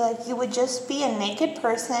always be like, you would just be a naked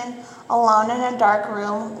person alone in a dark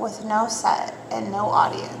room with no set and no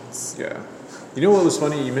audience. Yeah. You know what was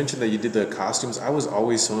funny? You mentioned that you did the costumes. I was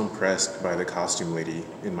always so impressed by the costume lady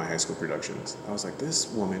in my high school productions. I was like, this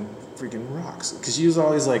woman freaking rocks. Because she was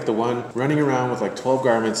always like the one running around with like 12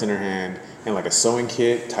 garments in her hand and like a sewing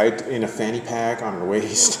kit tied in a fanny pack on her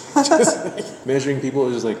waist. Just like measuring people.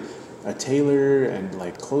 It was like a tailor and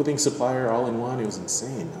like clothing supplier all in one. It was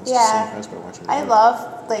insane. I was just so impressed by watching her. I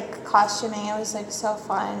love like costuming. It was like so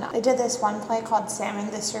fun. I did this one play called Salmon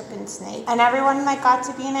the Serpent Snake, and everyone like got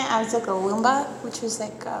to be in it. I was like a Loomba, which was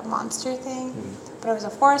like a monster thing, but it was a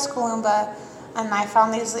forest Loomba. And I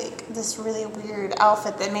found this really weird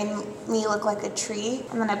outfit that made me look like a tree.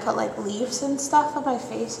 And then I put like leaves and stuff on my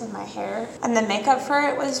face and my hair. And the makeup for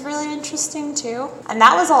it was really interesting too. And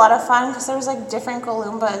that was a lot of fun because there was like different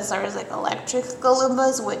Goombas. There was like electric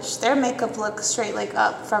Goombas, which their makeup looks straight like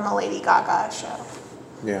up from a Lady Gaga show.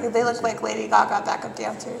 Yeah. They look like Lady Gaga backup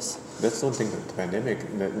dancers. That's one thing that the pandemic,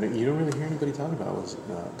 that you don't really hear anybody talk about, was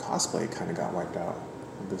cosplay kind of got wiped out.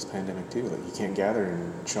 This pandemic too, like you can't gather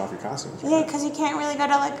and show off your costumes. Yeah, because you can't really go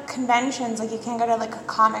to like conventions, like you can't go to like a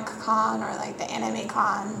Comic Con or like the anime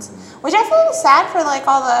cons, which I feel sad for like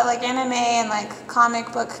all the like anime and like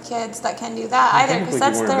comic book kids that can do that either, because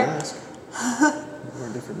that's their. You wear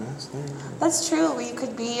a different mask there. That's true. You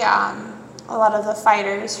could be a lot of the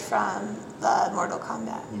fighters from the Mortal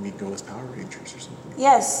Kombat. You mean go as Power Rangers or something?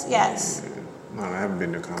 Yes. No, I haven't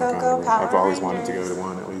been to Comic Go, Con. Power I've always wanted to go Rangers. to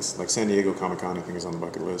one at least. Like San Diego Comic Con, I think is on the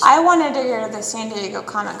bucket list. I wanted to go to the San Diego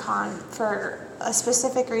Comic Con for a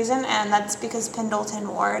specific reason, and that's because Pendleton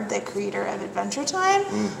Ward, the creator of Adventure Time,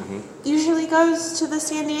 usually goes to the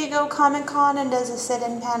San Diego Comic Con and does a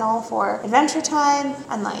sit-in panel for Adventure Time,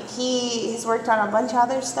 and like he's worked on a bunch of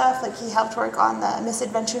other stuff. Like he helped work on the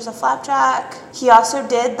Misadventures of Flapjack. He also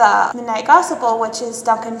did the Midnight Gospel, which is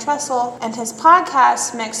Duncan Trussell and his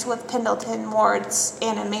podcast mixed with Pendleton Ward's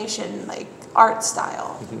animation, like art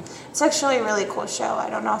style. It's actually a really cool show. I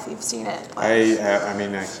don't know if you've seen it. I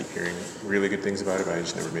mean, I keep hearing really good things about it, but I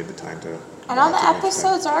just never made the time to. And all the watch it.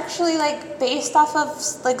 episodes are actually like based off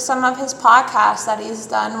of like some of his podcasts that he's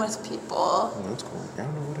done with people. Oh, that's cool. I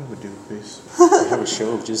don't know what I would do with this. I have a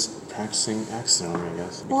show of just practicing accent on, I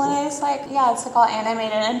guess. It'd be Well, cool. and it's like, yeah, it's like all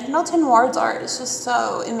animated, and Pendleton Ward's art is just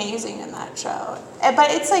so amazing in that show.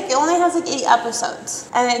 But it's like, it only has like 8 episodes,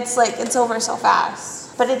 and it's like, it's over so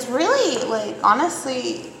fast. But it's really, like,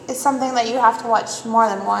 honestly, it's something that you have to watch more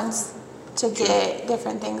than once to get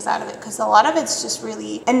different things out of it, because a lot of it's just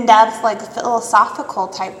really in-depth, like philosophical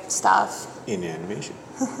type stuff. In animation.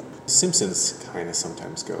 Simpsons kind of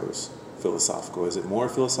sometimes goes philosophical. Is it more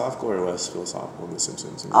philosophical or less philosophical in The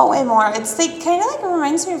Simpsons? Oh, way more. It's like kind of like, it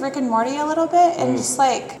reminds me of Rick and Morty a little bit, and just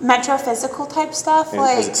like metaphysical type stuff. And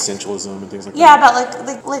like existentialism and things like yeah, that.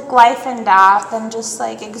 about like life and death and just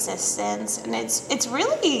like existence, and it's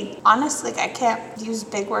really, honestly, I can't use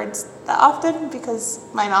big words that often because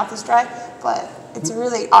my mouth is dry, but it's a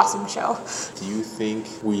really awesome show. Do you think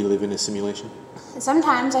we live in a simulation?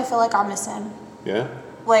 Sometimes I feel like I'm a sim. Yeah?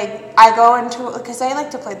 Like, I go into, because I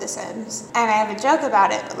like to play The Sims, and I have a joke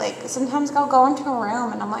about it, but like, sometimes I'll go into a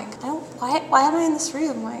room, and I'm like, why am I in this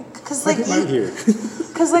room? Like, because like, Right here.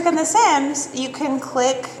 because like in The Sims, you can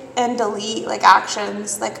click and delete like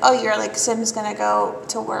actions, like, oh, your like Sim's gonna go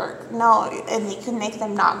to work. No, and you can make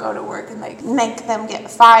them not go to work and like make them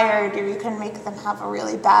get fired, or you can make them have a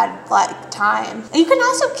really bad like time. And you can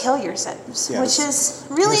also kill your Sims, Yeah, which is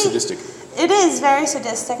really sadistic. It is very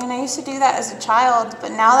sadistic, and I used to do that as a child,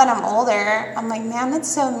 but now that I'm older, I'm like, man, that's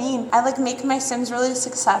so mean. I like make my Sims really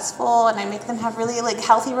successful, and I make them have really like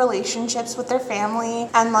healthy relationships with their family,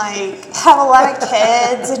 and like have a lot of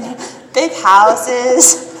kids and big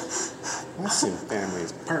houses. My Sim family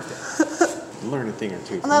is perfect. Learn a thing or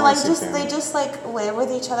two. And from then my like Sim family. they just like live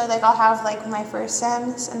with each other. Like I'll have like my first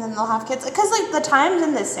Sims, and then they'll have kids. Because like the times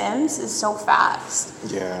in The Sims is so fast.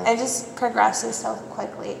 Yeah. It just progresses so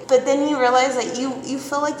quickly. But then you realize that you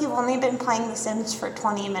feel like you've only been playing The Sims for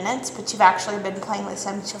 20 minutes, but you've actually been playing The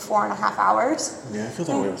Sims for 4.5 hours. Yeah, I feel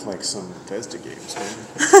that way with like some Bethesda games, man.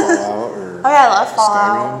 Like Fallout or Oh yeah, I love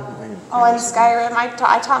Fallout. Skyrim. Oh, and Skyrim.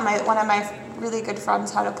 I taught one of my really good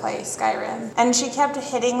friends how to play Skyrim, and she kept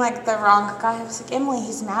hitting like the wrong guy. I was like, Emily,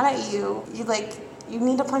 he's mad at you. You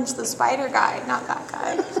need to punch the spider guy, not that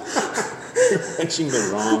guy. You're punching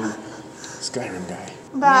the wrong Skyrim guy.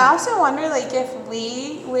 But I also wonder, like, if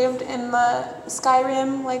we lived in the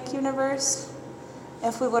Skyrim like universe,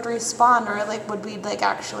 if we would respawn, or like would we like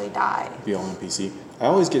actually die? Be all NPC. I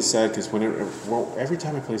always get sad because every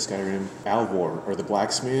time I play Skyrim, Alvor or the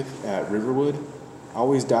blacksmith at Riverwood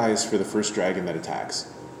always dies for the first dragon that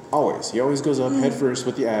attacks. Always. He always goes up head first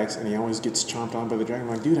with the axe, and he always gets chomped on by the dragon.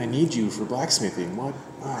 I'm like, dude, I need you for blacksmithing. What?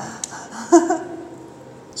 Wow.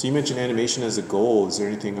 So you mentioned animation as a goal. Is there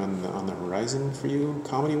anything on the horizon for you,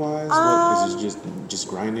 comedy-wise? What is it just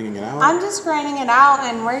grinding it out? I'm just grinding it out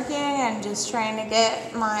and working and just trying to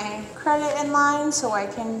get my credit in line so I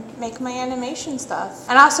can make my animation stuff.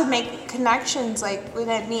 And also make connections, like when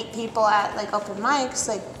I meet people at like open mics,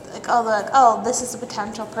 oh, this is a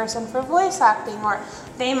potential person for voice acting, or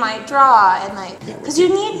they might draw, and like, because you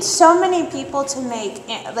need so many people to make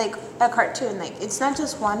like a cartoon. Like, it's not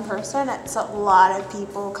just one person, it's a lot of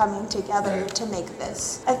people coming together to make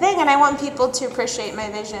this a thing. And I want people to appreciate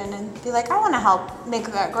my vision and be like, I want to help make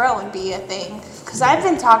that grow and be a thing. Because I've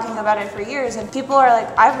been talking about it for years, and people are like,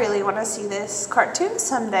 I really want to see this cartoon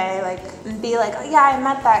someday, like, and be like, oh yeah, I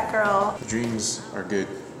met that girl. Dreams are good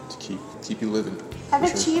to keep you living. I've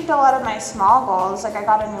achieved a lot of my small goals. Like, I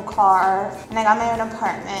got a new car, and I got my own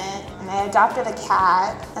apartment, and I adopted a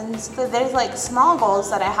cat. And so there's like small goals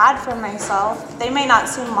that I had for myself. They may not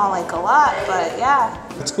seem all like a lot, but yeah.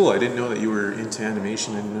 That's cool. I didn't know that you were into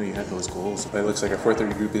animation. I didn't know you had those goals. It looks like our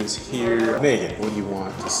 4:30 group is here. Megan, what do you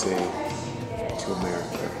want to say to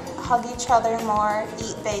America? Hug each other more,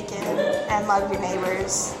 eat bacon, and love your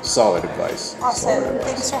neighbors. Solid advice. Awesome. Solid advice.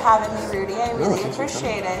 Thanks for having me, Rudy. I really thanks for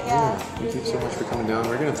appreciate coming. it. Yeah. Thank you so much for coming down.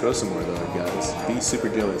 We're going to throw some more, though, guys. Be super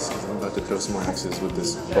jealous, because I'm about to throw some more axes with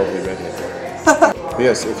this bubbly redhead. But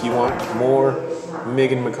yes, if you want more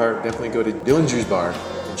Megan McCart, definitely go to Dillinger's Bar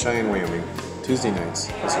in Cheyenne, Wyoming. Tuesday nights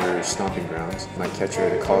is her stomping grounds. Might catch her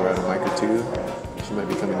at a Colorado mic or two. She might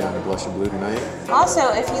be coming down to Blush and Blue tonight. Also,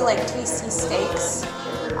 if you like tasty steaks,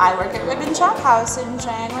 I work at Ribbon Chop House in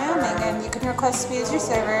Cheyenne, Wyoming, and you can request me as your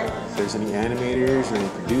server. If there's any animators or any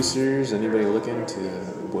producers, anybody looking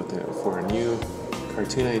for a new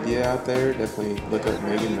cartoon idea out there, definitely look up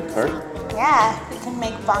Megan McCart. Yeah, you can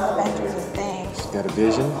make Bong Avengers a thing. She's got a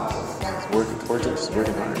vision. She's working towards it. She's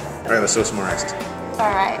working hard. All right, let's throw some more ice.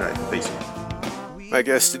 All right. All right, peace. My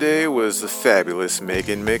guest today was the fabulous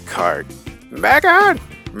Megan McCart. Megan!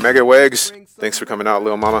 Mega Wags! Thanks for coming out,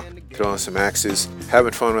 Lil Mama. Throwing some axes,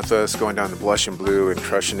 having fun with us, going down to Blush and Blue and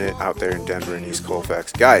crushing it out there in Denver and East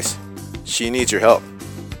Colfax. Guys, she needs your help.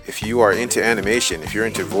 If you are into animation, if you're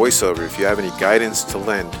into voiceover, if you have any guidance to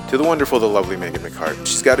lend to the wonderful, the lovely Megan McCart,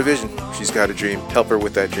 she's got a vision, she's got a dream. Help her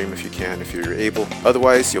with that dream if you can, if you're able.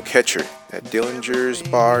 Otherwise, you'll catch her at Dillinger's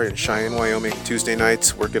Bar in Cheyenne, Wyoming, Tuesday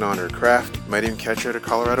nights, working on her craft. Might even catch her at a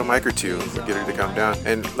Colorado mic or two if we get her to come down.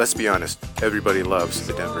 And let's be honest, everybody loves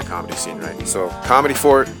the Denver comedy scene, right? So, Comedy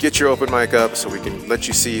Fort, get your open mic up so we can let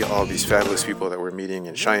you see all these fabulous people that we're meeting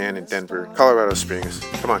in Cheyenne and Denver, Colorado Springs.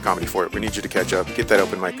 Come on, Comedy Fort, we need you to catch up, get that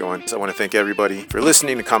open mic going. So I want to thank everybody for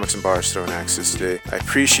listening to Comics and Bars Throwing Axes today. I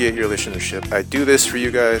appreciate your listenership. I do this for you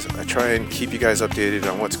guys. I try and keep you guys updated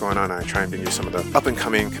on what's going on. I try and bring you some of the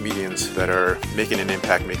up-and-coming comedians that are making an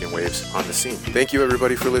impact, making waves on the scene. Thank you,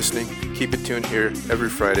 everybody, for listening. Keep it tuned here every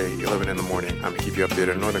Friday, 11 in the morning. I'm going to keep you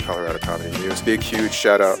updated on Northern Colorado comedy news. Big, huge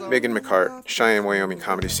shout out, Megan McCart, Cheyenne, Wyoming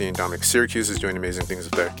comedy scene. Dominic Syracuse is doing amazing things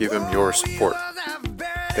up there. Give him your support.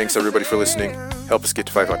 Thanks, everybody, for listening. Help us get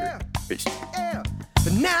to 500. Peace.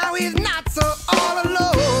 But now he's not so all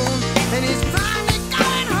alone, and he's finally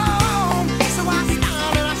going home. So I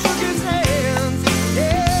stopped and I shook his hands.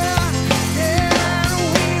 Yeah, yeah, and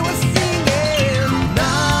we were singing.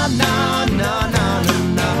 Na na na na na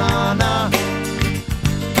na na.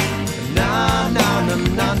 Na na na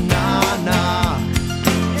na na na.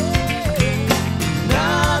 Na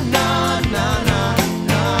na na na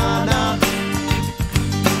na na.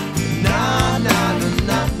 Na na na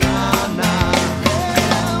na na.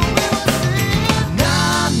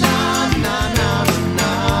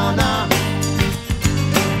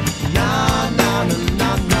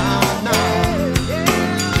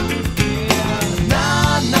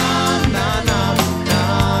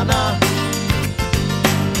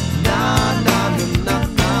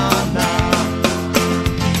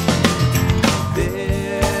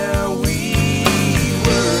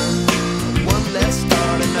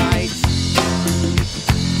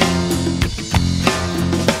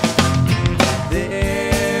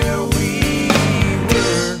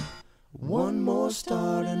 One more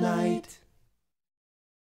star tonight.